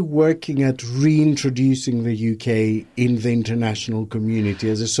basically working at reintroducing the UK in the international community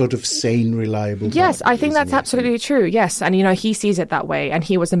as a sort of sane, reliable partner. Yes, I think that's absolutely true, yes. And, he sees it that way. And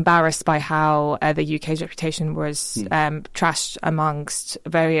he was embarrassed by how the UK's reputation was trashed amongst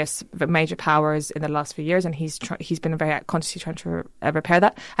various major powers in the last few years. And he's been very consciously trying to repair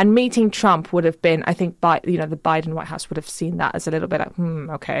that. And meeting Trump would have been, I think, the Biden White House would have seen that as a little bit like,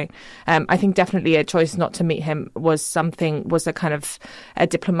 okay. I think definitely a choice not to meet him was a kind of a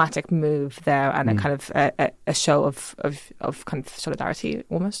diplomatic move there and a kind of a show of kind of solidarity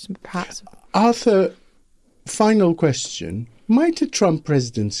almost, perhaps. Arthur, final question. Might a Trump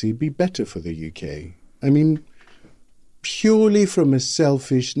presidency be better for the UK? I mean, purely from a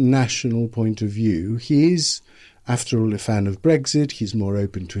selfish national point of view, he is, after all, a fan of Brexit. He's more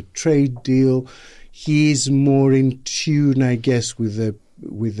open to a trade deal. He's more in tune, I guess, with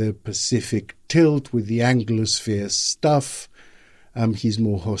the Pacific tilt, with the Anglosphere stuff. He's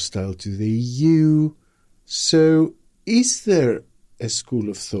more hostile to the EU. So is there a school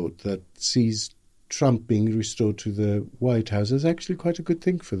of thought that sees Trump being restored to the White House as actually quite a good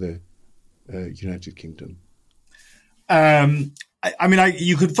thing for the United Kingdom?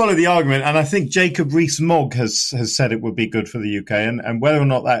 You could follow the argument, and I think Jacob Rees-Mogg has said it would be good for the UK, and whether or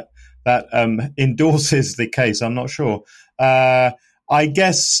not that endorses the case, I'm not sure. I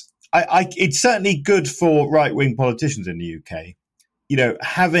guess it's certainly good for right-wing politicians in the UK.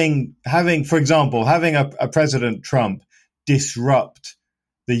 Having, for example, having a President Trump disrupt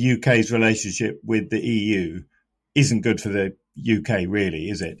the UK's relationship with the EU isn't good for the UK, really,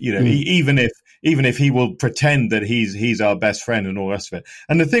 is it? Even if he will pretend that he's our best friend and all the rest of it.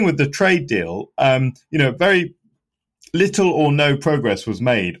 And the thing with the trade deal, very little or no progress was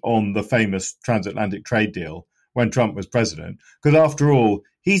made on the famous transatlantic trade deal when Trump was president, because after all,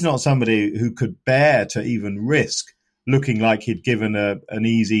 he's not somebody who could bear to even risk looking like he'd given an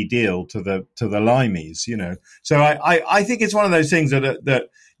easy deal to the Limeys, So I think it's one of those things that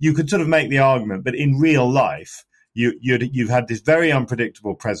you could sort of make the argument, but in real life, you've had this very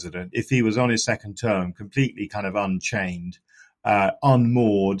unpredictable president. If he was on his second term, completely kind of unchained,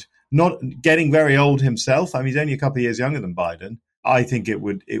 unmoored, not getting very old himself. I mean, he's only a couple of years younger than Biden. I think it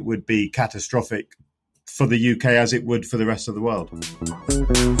would be catastrophic for the UK as it would for the rest of the world.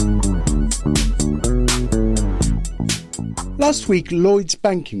 Last week, Lloyds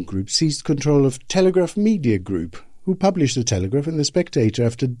Banking Group seized control of Telegraph Media Group, who published The Telegraph and The Spectator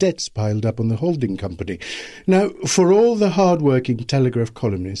after debts piled up on the holding company. Now, for all the hard-working Telegraph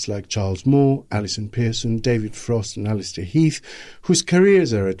columnists like Charles Moore, Alison Pearson, David Frost and Alistair Heath, whose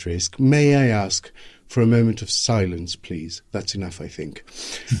careers are at risk, may I ask for a moment of silence, please? That's enough, I think.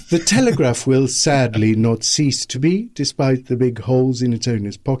 The Telegraph will sadly not cease to be, despite the big holes in its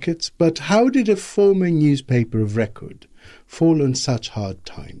owners' pockets. But how did a former newspaper of record fall on such hard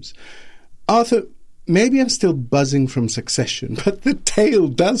times? Arthur, maybe I'm still buzzing from Succession, but the tale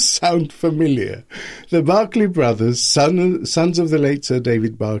does sound familiar. The Berkeley brothers, sons of the late Sir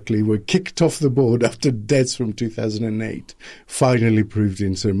David Berkeley, were kicked off the board after debts from 2008 finally proved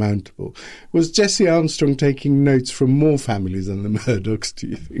insurmountable. Was Jesse Armstrong taking notes from more families than the Murdochs, do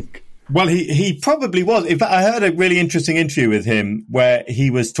you think? Well, he probably was. In fact, I heard a really interesting interview with him where he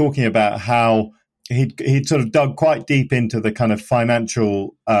was talking about how he'd sort of dug quite deep into the kind of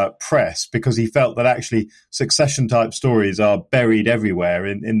financial press, because he felt that actually succession type stories are buried everywhere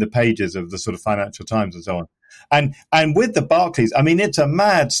in the pages of the sort of Financial Times and so on. And with the Barclays, I mean, it's a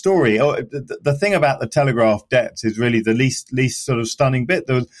mad story. The thing about the Telegraph debts is really the least sort of stunning bit.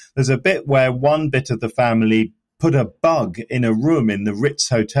 There's a bit where one bit of the family put a bug in a room in the Ritz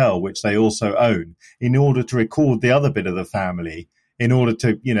Hotel, which they also own, in order to record the other bit of the family, in order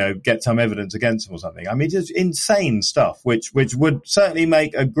to, get some evidence against them or something. I mean, just insane stuff, which would certainly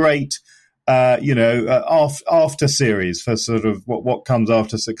make a great, after series for sort of what comes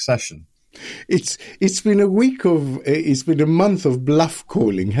after Succession. It's been a month of bluff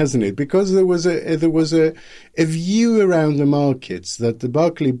calling, hasn't it? Because there was a view around the markets that the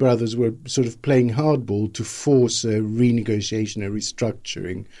Barclay brothers were sort of playing hardball to force a renegotiation, a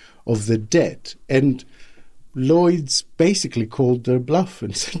restructuring of the debt, and Lloyd's basically called their bluff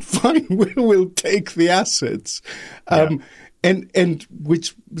and said, "Fine, we'll take the assets," and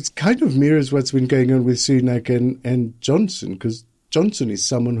which kind of mirrors what's been going on with Sunak and Johnson, because Johnson is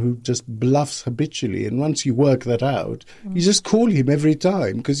someone who just bluffs habitually, and once you work that out, you just call him every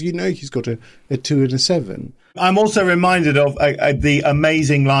time because he's got a 2 and a 7. I'm also reminded of the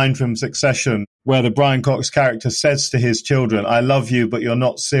amazing line from Succession where the Brian Cox character says to his children, "I love you, but you're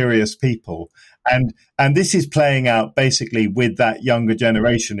not serious people." And this is playing out basically with that younger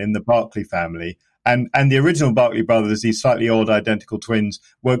generation in the Barclay family. And the original Barclay brothers, these slightly odd identical twins,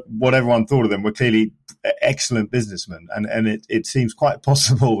 were, what everyone thought of them, were clearly excellent businessmen. And it seems quite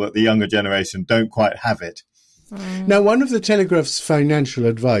possible that the younger generation don't quite have it. Now, one of the Telegraph's financial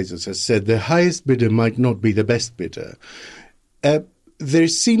advisors has said the highest bidder might not be the best bidder. There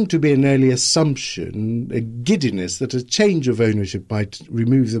seemed to be an early assumption, a giddiness, that a change of ownership might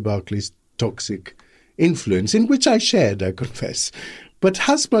remove the Barclays' toxic influence, in which I shared, I confess. But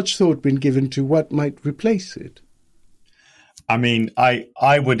has much thought been given to what might replace it? I mean,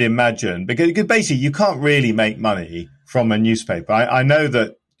 I would imagine, because basically you can't really make money from a newspaper. I know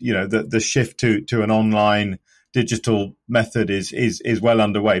that, the shift to an online digital method is well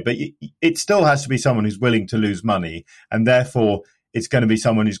underway, but it still has to be someone who's willing to lose money. And therefore, it's going to be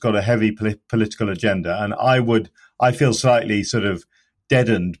someone who's got a heavy political agenda. And I feel slightly sort of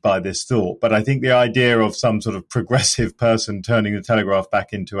deadened by this thought, but I think the idea of some sort of progressive person turning the Telegraph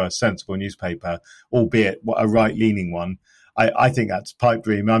back into a sensible newspaper, albeit a right-leaning one, I think that's pipe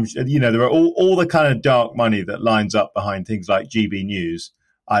dream. There are all the kind of dark money that lines up behind things like GB News,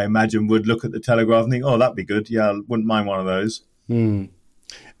 I imagine would look at the Telegraph and think, "Oh, that'd be good. Yeah, I wouldn't mind one of those."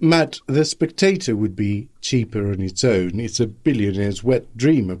 Matt, The Spectator would be cheaper on its own. It's a billionaire's wet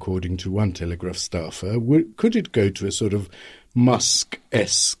dream, according to one Telegraph staffer. Could it go to a sort of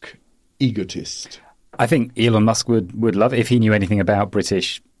Musk-esque egotist? I think Elon Musk would love it. If he knew anything about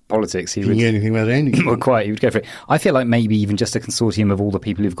British politics, he would knew anything about anything. He would go for it. I feel like maybe even just a consortium of all the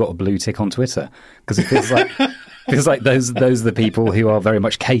people who've got a blue tick on Twitter, because it feels like those are the people who are very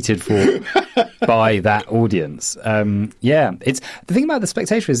much catered for by that audience. It's the thing about The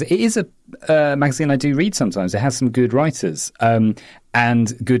Spectator is it is a magazine I do read sometimes. It has some good writers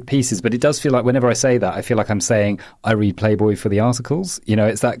and good pieces, but it does feel like whenever I say that, I feel like I'm saying I read Playboy for the articles.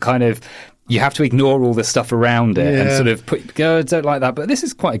 It's that kind of, you have to ignore all the stuff around it and sort of go, don't like that. But this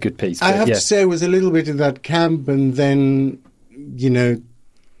is quite a good piece. I have to say I was a little bit in that camp, and then,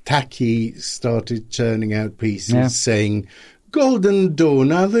 Tacky started churning out pieces saying, Golden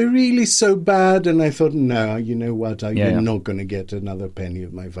Dawn, are they really so bad? And I thought, no, you know what? You're not going to get another penny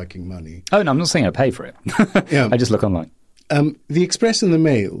of my fucking money. Oh, no, I'm not saying I pay for it. I just look online. The Express and the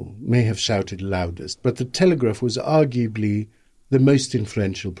Mail may have shouted loudest, but the Telegraph was arguably the most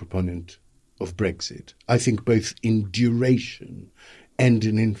influential proponent of Brexit, I think both in duration and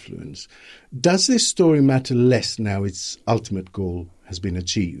in influence. Does this story matter less now its ultimate goal has been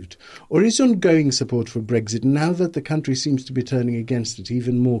achieved? Or is ongoing support for Brexit, now that the country seems to be turning against it,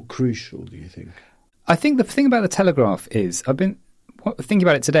 even more crucial, do you think? I think the thing about the Telegraph is, I've been thinking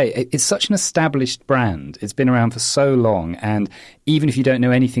about it today, it's such an established brand. It's been around for so long, and even if you don't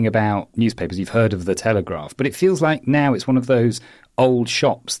know anything about newspapers, you've heard of the Telegraph. But it feels like now it's one of those old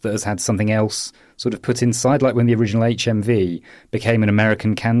shops that has had something else sort of put inside, like when the original HMV became an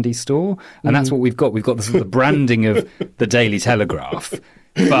American candy store. And that's what we've got. We've got the sort of branding of the Daily Telegraph,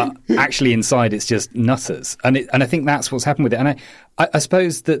 but actually inside it's just nutters. And I think that's what's happened with it. And I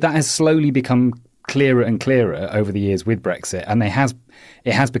suppose that has slowly become clearer and clearer over the years with Brexit, and it has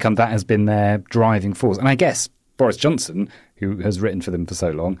become, that has been their driving force. And I guess Boris Johnson, who has written for them for so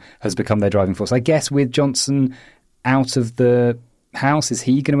long, has become their driving force. I guess with Johnson out of the house, is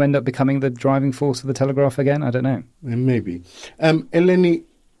he going to end up becoming the driving force of the Telegraph again? I don't know. Maybe. Eleni,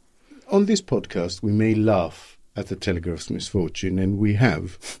 on this podcast, we may laugh at the Telegraph's misfortune, and we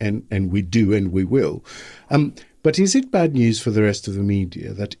have, and we do, and we will. But is it bad news for the rest of the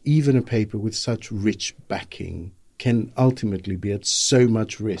media that even a paper with such rich backing can ultimately be at so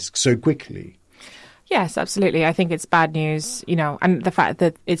much risk so quickly? Yes, absolutely. I think it's bad news, and the fact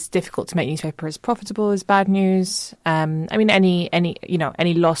that it's difficult to make newspapers profitable is bad news. I mean,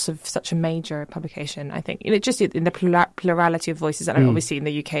 any loss of such a major publication, I think, just in the plurality of voices. And obviously in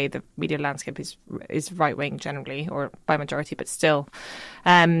the UK, the media landscape is right wing generally, or by majority, but still,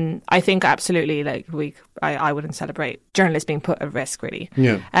 I think absolutely, I wouldn't celebrate journalists being put at risk, really.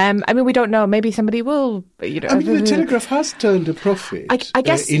 Yeah. I mean, we don't know. Maybe somebody will. I mean, the Telegraph has turned a profit. I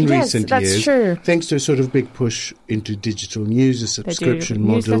guess in recent that's years, true. Thanks to a sort of big push into digital news, subscription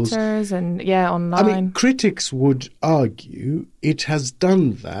models, newsletters, and online. I mean, critics would argue it has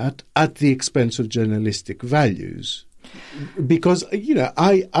done that at the expense of journalistic values. Because,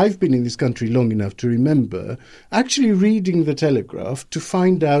 I've been in this country long enough to remember actually reading the Telegraph to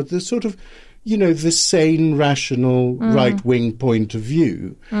find out the sort of, the sane, rational, right-wing point of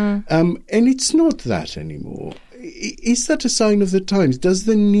view. And it's not that anymore. Is that a sign of the times? Does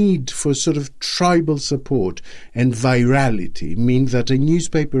the need for sort of tribal support and virality mean that a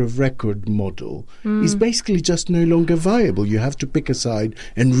newspaper of record model is basically just no longer viable? You have to pick a side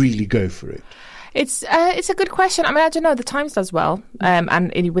and really go for it. It's a good question. I mean, I don't know. The Times does well,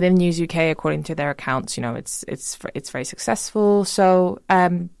 and within News UK, according to their accounts, it's very successful. So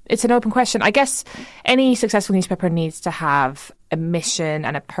it's an open question. I guess any successful newspaper needs to have a mission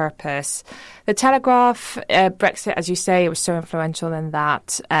and a purpose. The Telegraph, Brexit, as you say, it was so influential in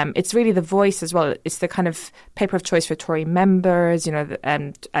that. It's really the Voice as well. It's the kind of paper of choice for Tory members,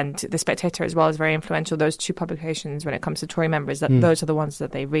 and the Spectator as well is very influential. Those two publications, when it comes to Tory members, those are the ones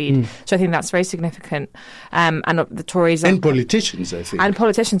that they read. So I think that's very significant. And the Tories and politicians, I think, and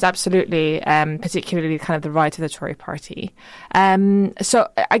politicians, absolutely, particularly kind of the right of the Tory party. So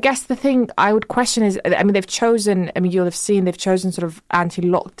I guess the thing I would question is, they've chosen. You'll have seen they've chosen sort of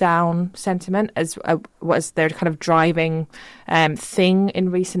anti-lockdown sentiment as was their kind of driving thing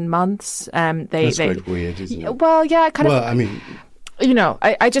in recent months. That's quite weird, isn't it? Well, yeah,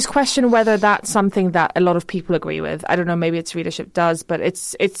 I just question whether that's something that a lot of people agree with. I don't know, maybe its readership does, but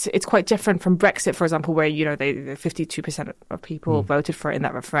it's quite different from Brexit, for example, where, the 52% of people voted for it in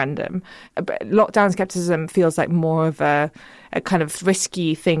that referendum. But lockdown skepticism feels like more of a kind of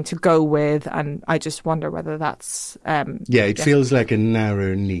risky thing to go with, and I just wonder whether that's... it feels like a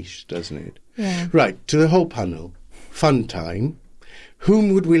narrow niche, doesn't it? Yeah. Right, to the whole panel. Fun time.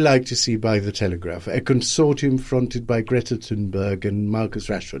 Whom would we like to see by the Telegraph? A consortium fronted by Greta Thunberg and Marcus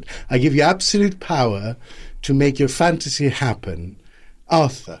Rashford. I give you absolute power to make your fantasy happen.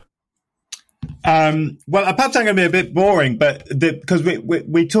 Arthur. Well, perhaps I'm going to be a bit boring, but because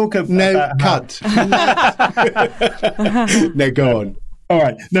we talk of... No, cut. No, go on. All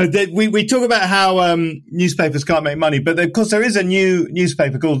right. No, we talk about how newspapers can't make money, but of course there is a new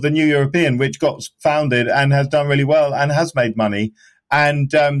newspaper called The New European, which got founded and has done really well and has made money.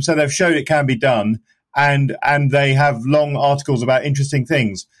 And so they've showed it can be done, and they have long articles about interesting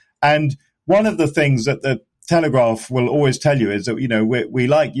things. And one of the things that the Telegraph will always tell you is that, we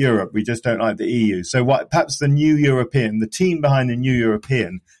like Europe, we just don't like the EU. So perhaps the New European, the team behind the New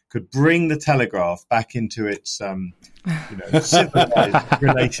European, could bring the Telegraph back into its civilized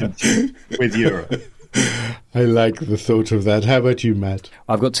relationship with Europe. I like the thought of that. How about you, Matt?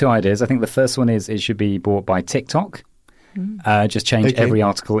 I've got two ideas. I think the first one is it should be bought by TikTok. Just change every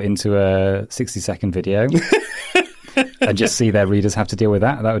article into a 60-second video and just see their readers have to deal with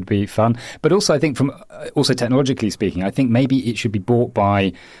that. That would be fun. But also, I think also technologically speaking, I think maybe it should be bought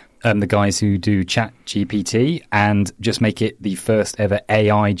by the guys who do ChatGPT and just make it the first ever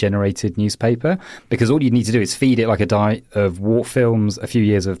AI-generated newspaper, because all you need to do is feed it like a diet of war films, a few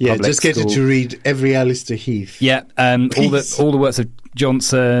years of public just get school. It to read every Alistair Heath. Yeah, all the works of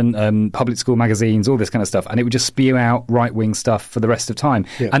Johnson, public school magazines, all this kind of stuff, and it would just spew out right-wing stuff for the rest of time.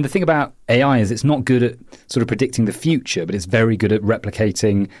 Yeah. And the thing about AI is it's not good at sort of predicting the future, but it's very good at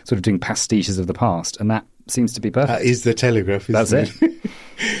replicating, sort of doing pastiches of the past, and that seems to be perfect. That is the Telegraph, isn't it? That's it.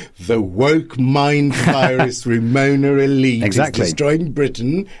 The woke mind virus Ramona elite is destroying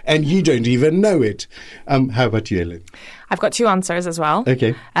Britain, and you don't even know it. How about you, Ellen? I've got two answers as well.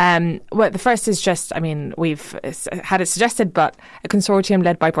 Okay. Well, the first is just, I mean, we've had it suggested, but a consortium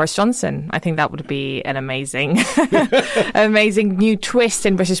led by Boris Johnson. I think that would be an amazing, amazing new twist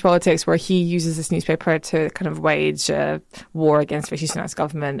in British politics, where he uses this newspaper to kind of wage war against Rishi Sunak's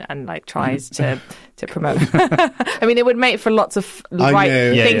government and like tries to promote. I mean, it would make for lots of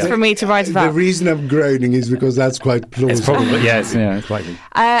things for me to write about. The reason I'm groaning is because that's quite plausible. It's probably, it's likely.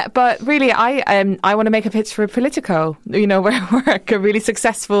 But really, I want to make a pitch for Politico. You know, we're a really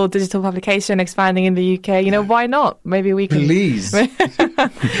successful digital publication expanding in the UK. You know, why not? Maybe we can. Please.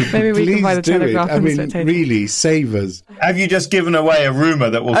 Maybe we can buy the do Telegraph. it. I mean, really, save us. Have you just given away a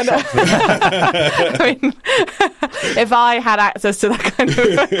rumour that will shock them? I mean, if I had access to that kind of...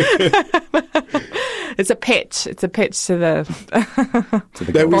 It's a pitch. It's a pitch to the...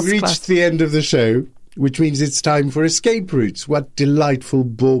 Now we've reached the end of the show, which means it's time for escape routes. What delightful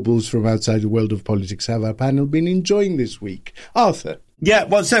baubles from outside the world of politics have our panel been enjoying this week? Arthur? Yeah,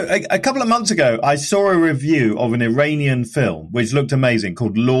 well, so a couple of months ago, I saw a review of an Iranian film, which looked amazing,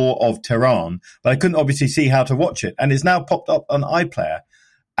 called Law of Tehran, but I couldn't obviously see how to watch it. And it's now popped up on iPlayer,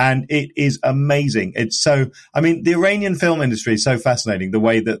 and it is amazing. It's so, I mean, the Iranian film industry is so fascinating, the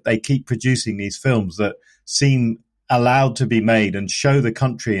way that they keep producing these films that seem allowed to be made and show the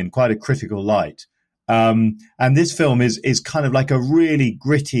country in quite a critical light. And this film is kind of like a really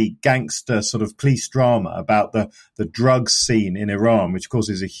gritty gangster sort of police drama about the drugs scene in Iran, which of course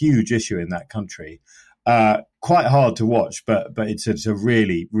is a huge issue in that country. Quite hard to watch, but it's a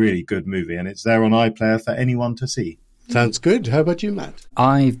really, really good movie, and it's there on iPlayer for anyone to see. Sounds good. How about you, Matt?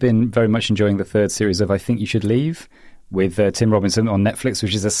 I've been very much enjoying the third series of I Think You Should Leave, with Tim Robinson on Netflix,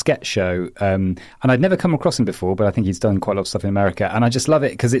 which is a sketch show. And I'd never come across him before, but I think he's done quite a lot of stuff in America. And I just love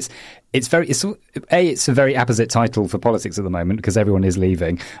it because it's a very apposite title for politics at the moment because everyone is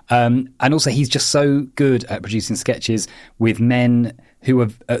leaving. And also he's just so good at producing sketches with men who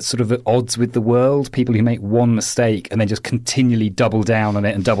are sort of at odds with the world, people who make one mistake and then just continually double down on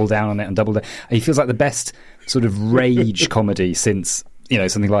it and double down on it and double down. And he feels like the best sort of rage comedy since... you know,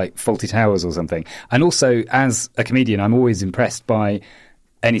 something like Fawlty Towers or something. And also, as a comedian, I'm always impressed by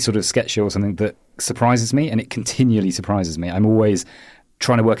any sort of sketch show or something that surprises me, and it continually surprises me. I'm always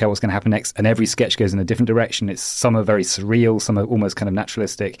trying to work out what's going to happen next, and every sketch goes in a different direction. Some are very surreal, some are almost kind of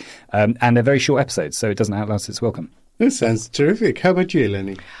naturalistic, and they're very short episodes, so it doesn't outlast its welcome. That sounds terrific. How about you,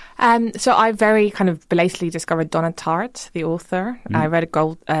 Eleni? So I very kind of belatedly discovered Donna Tartt, the author. I read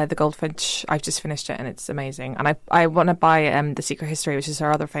The Goldfinch. I've just finished it and it's amazing. And I want to buy The Secret History, which is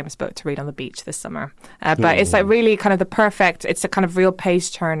her other famous book, to read on the beach this summer. But it's like really kind of the perfect, it's a kind of real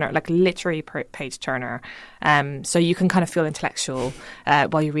page turner, like literary page turner. So you can kind of feel intellectual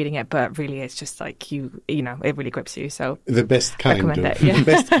while you're reading it, but really it's just like you know, it really grips you. So the best kind of yeah.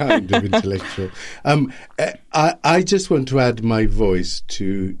 best kind of intellectual. I just want to add my voice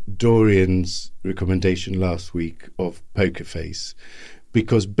to Dorian's recommendation last week of Poker Face,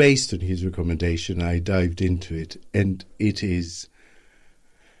 because based on his recommendation, I dived into it, and it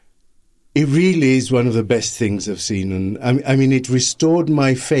really is one of the best things I've seen. And I mean, it restored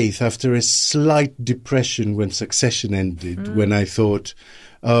my faith after a slight depression when Succession ended, when I thought,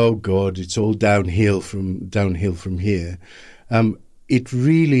 oh God, it's all downhill from here. It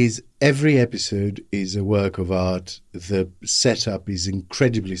really is. Every episode is a work of art. The setup is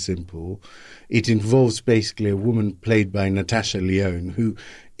incredibly simple. It involves basically a woman played by Natasha Lyonne, who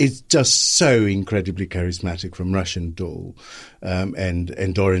is just so incredibly charismatic, from Russian Doll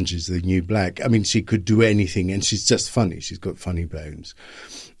and Orange is the New Black. I mean, she could do anything, and she's just funny. She's got funny bones.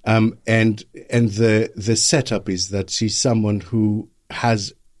 And the setup is that she's someone who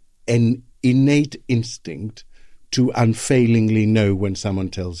has an innate instinct to unfailingly know when someone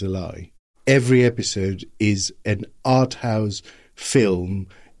tells a lie. Every episode is an art house film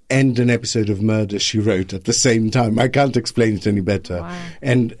and an episode of Murder, She Wrote at the same time. I can't explain it any better. Wow.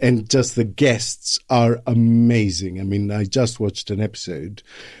 And just the guests are amazing. I mean, I just watched an episode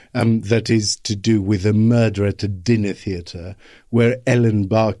that is to do with a murder at a dinner theatre where Ellen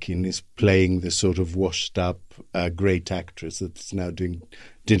Barkin is playing the sort of washed-up great actress that's now doing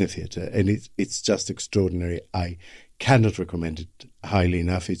dinner theatre, and it's just extraordinary. I cannot recommend it highly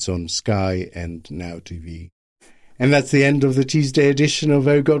enough. It's on Sky and Now TV. And that's the end of the Tuesday edition of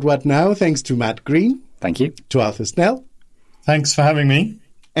Oh God, What Now? Thanks to Matt Green. Thank you. To Arthur Snell. Thanks for having me.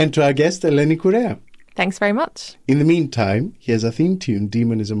 And to our guest, Eleni Correa. Thanks very much. In the meantime, here's our theme tune,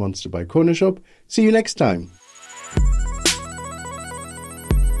 Demon is a Monster by Corner Shop. See you next time.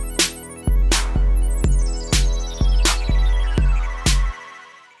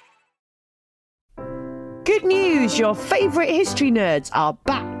 Good news! news, your favourite history nerds are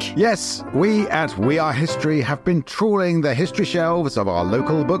back. Yes, we at We Are History have been trawling the history shelves of our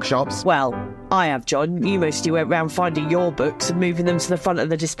local bookshops. Well, I have, John. You mostly went round finding your books and moving them to the front of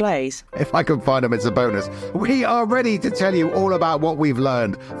the displays. If I can find them, it's a bonus. We are ready to tell you all about what we've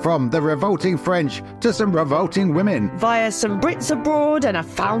learned, from the revolting French to some revolting women. Via some Brits abroad and a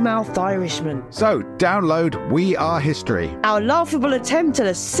foul-mouthed Irishman. So, download We Are History. Our laughable attempt at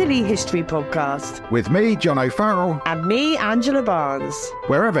a silly history podcast. With me, John O'Farrell. And me, Angela Barnes.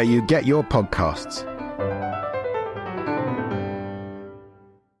 Wherever you get your podcasts.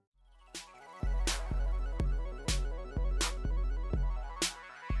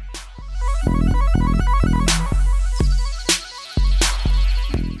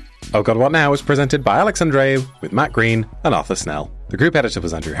 Oh God, What Now was presented by Alex Andreou with Matt Green and Arthur Snell. The group editor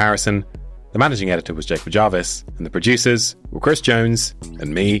was Andrew Harrison, the managing editor was Jacob Jarvis, and the producers were Chris Jones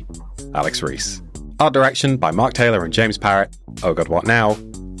and me, Alex Rees. Art direction by Mark Taylor and James Parrott. Oh God, What Now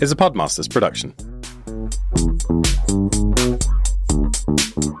is a Podmasters production.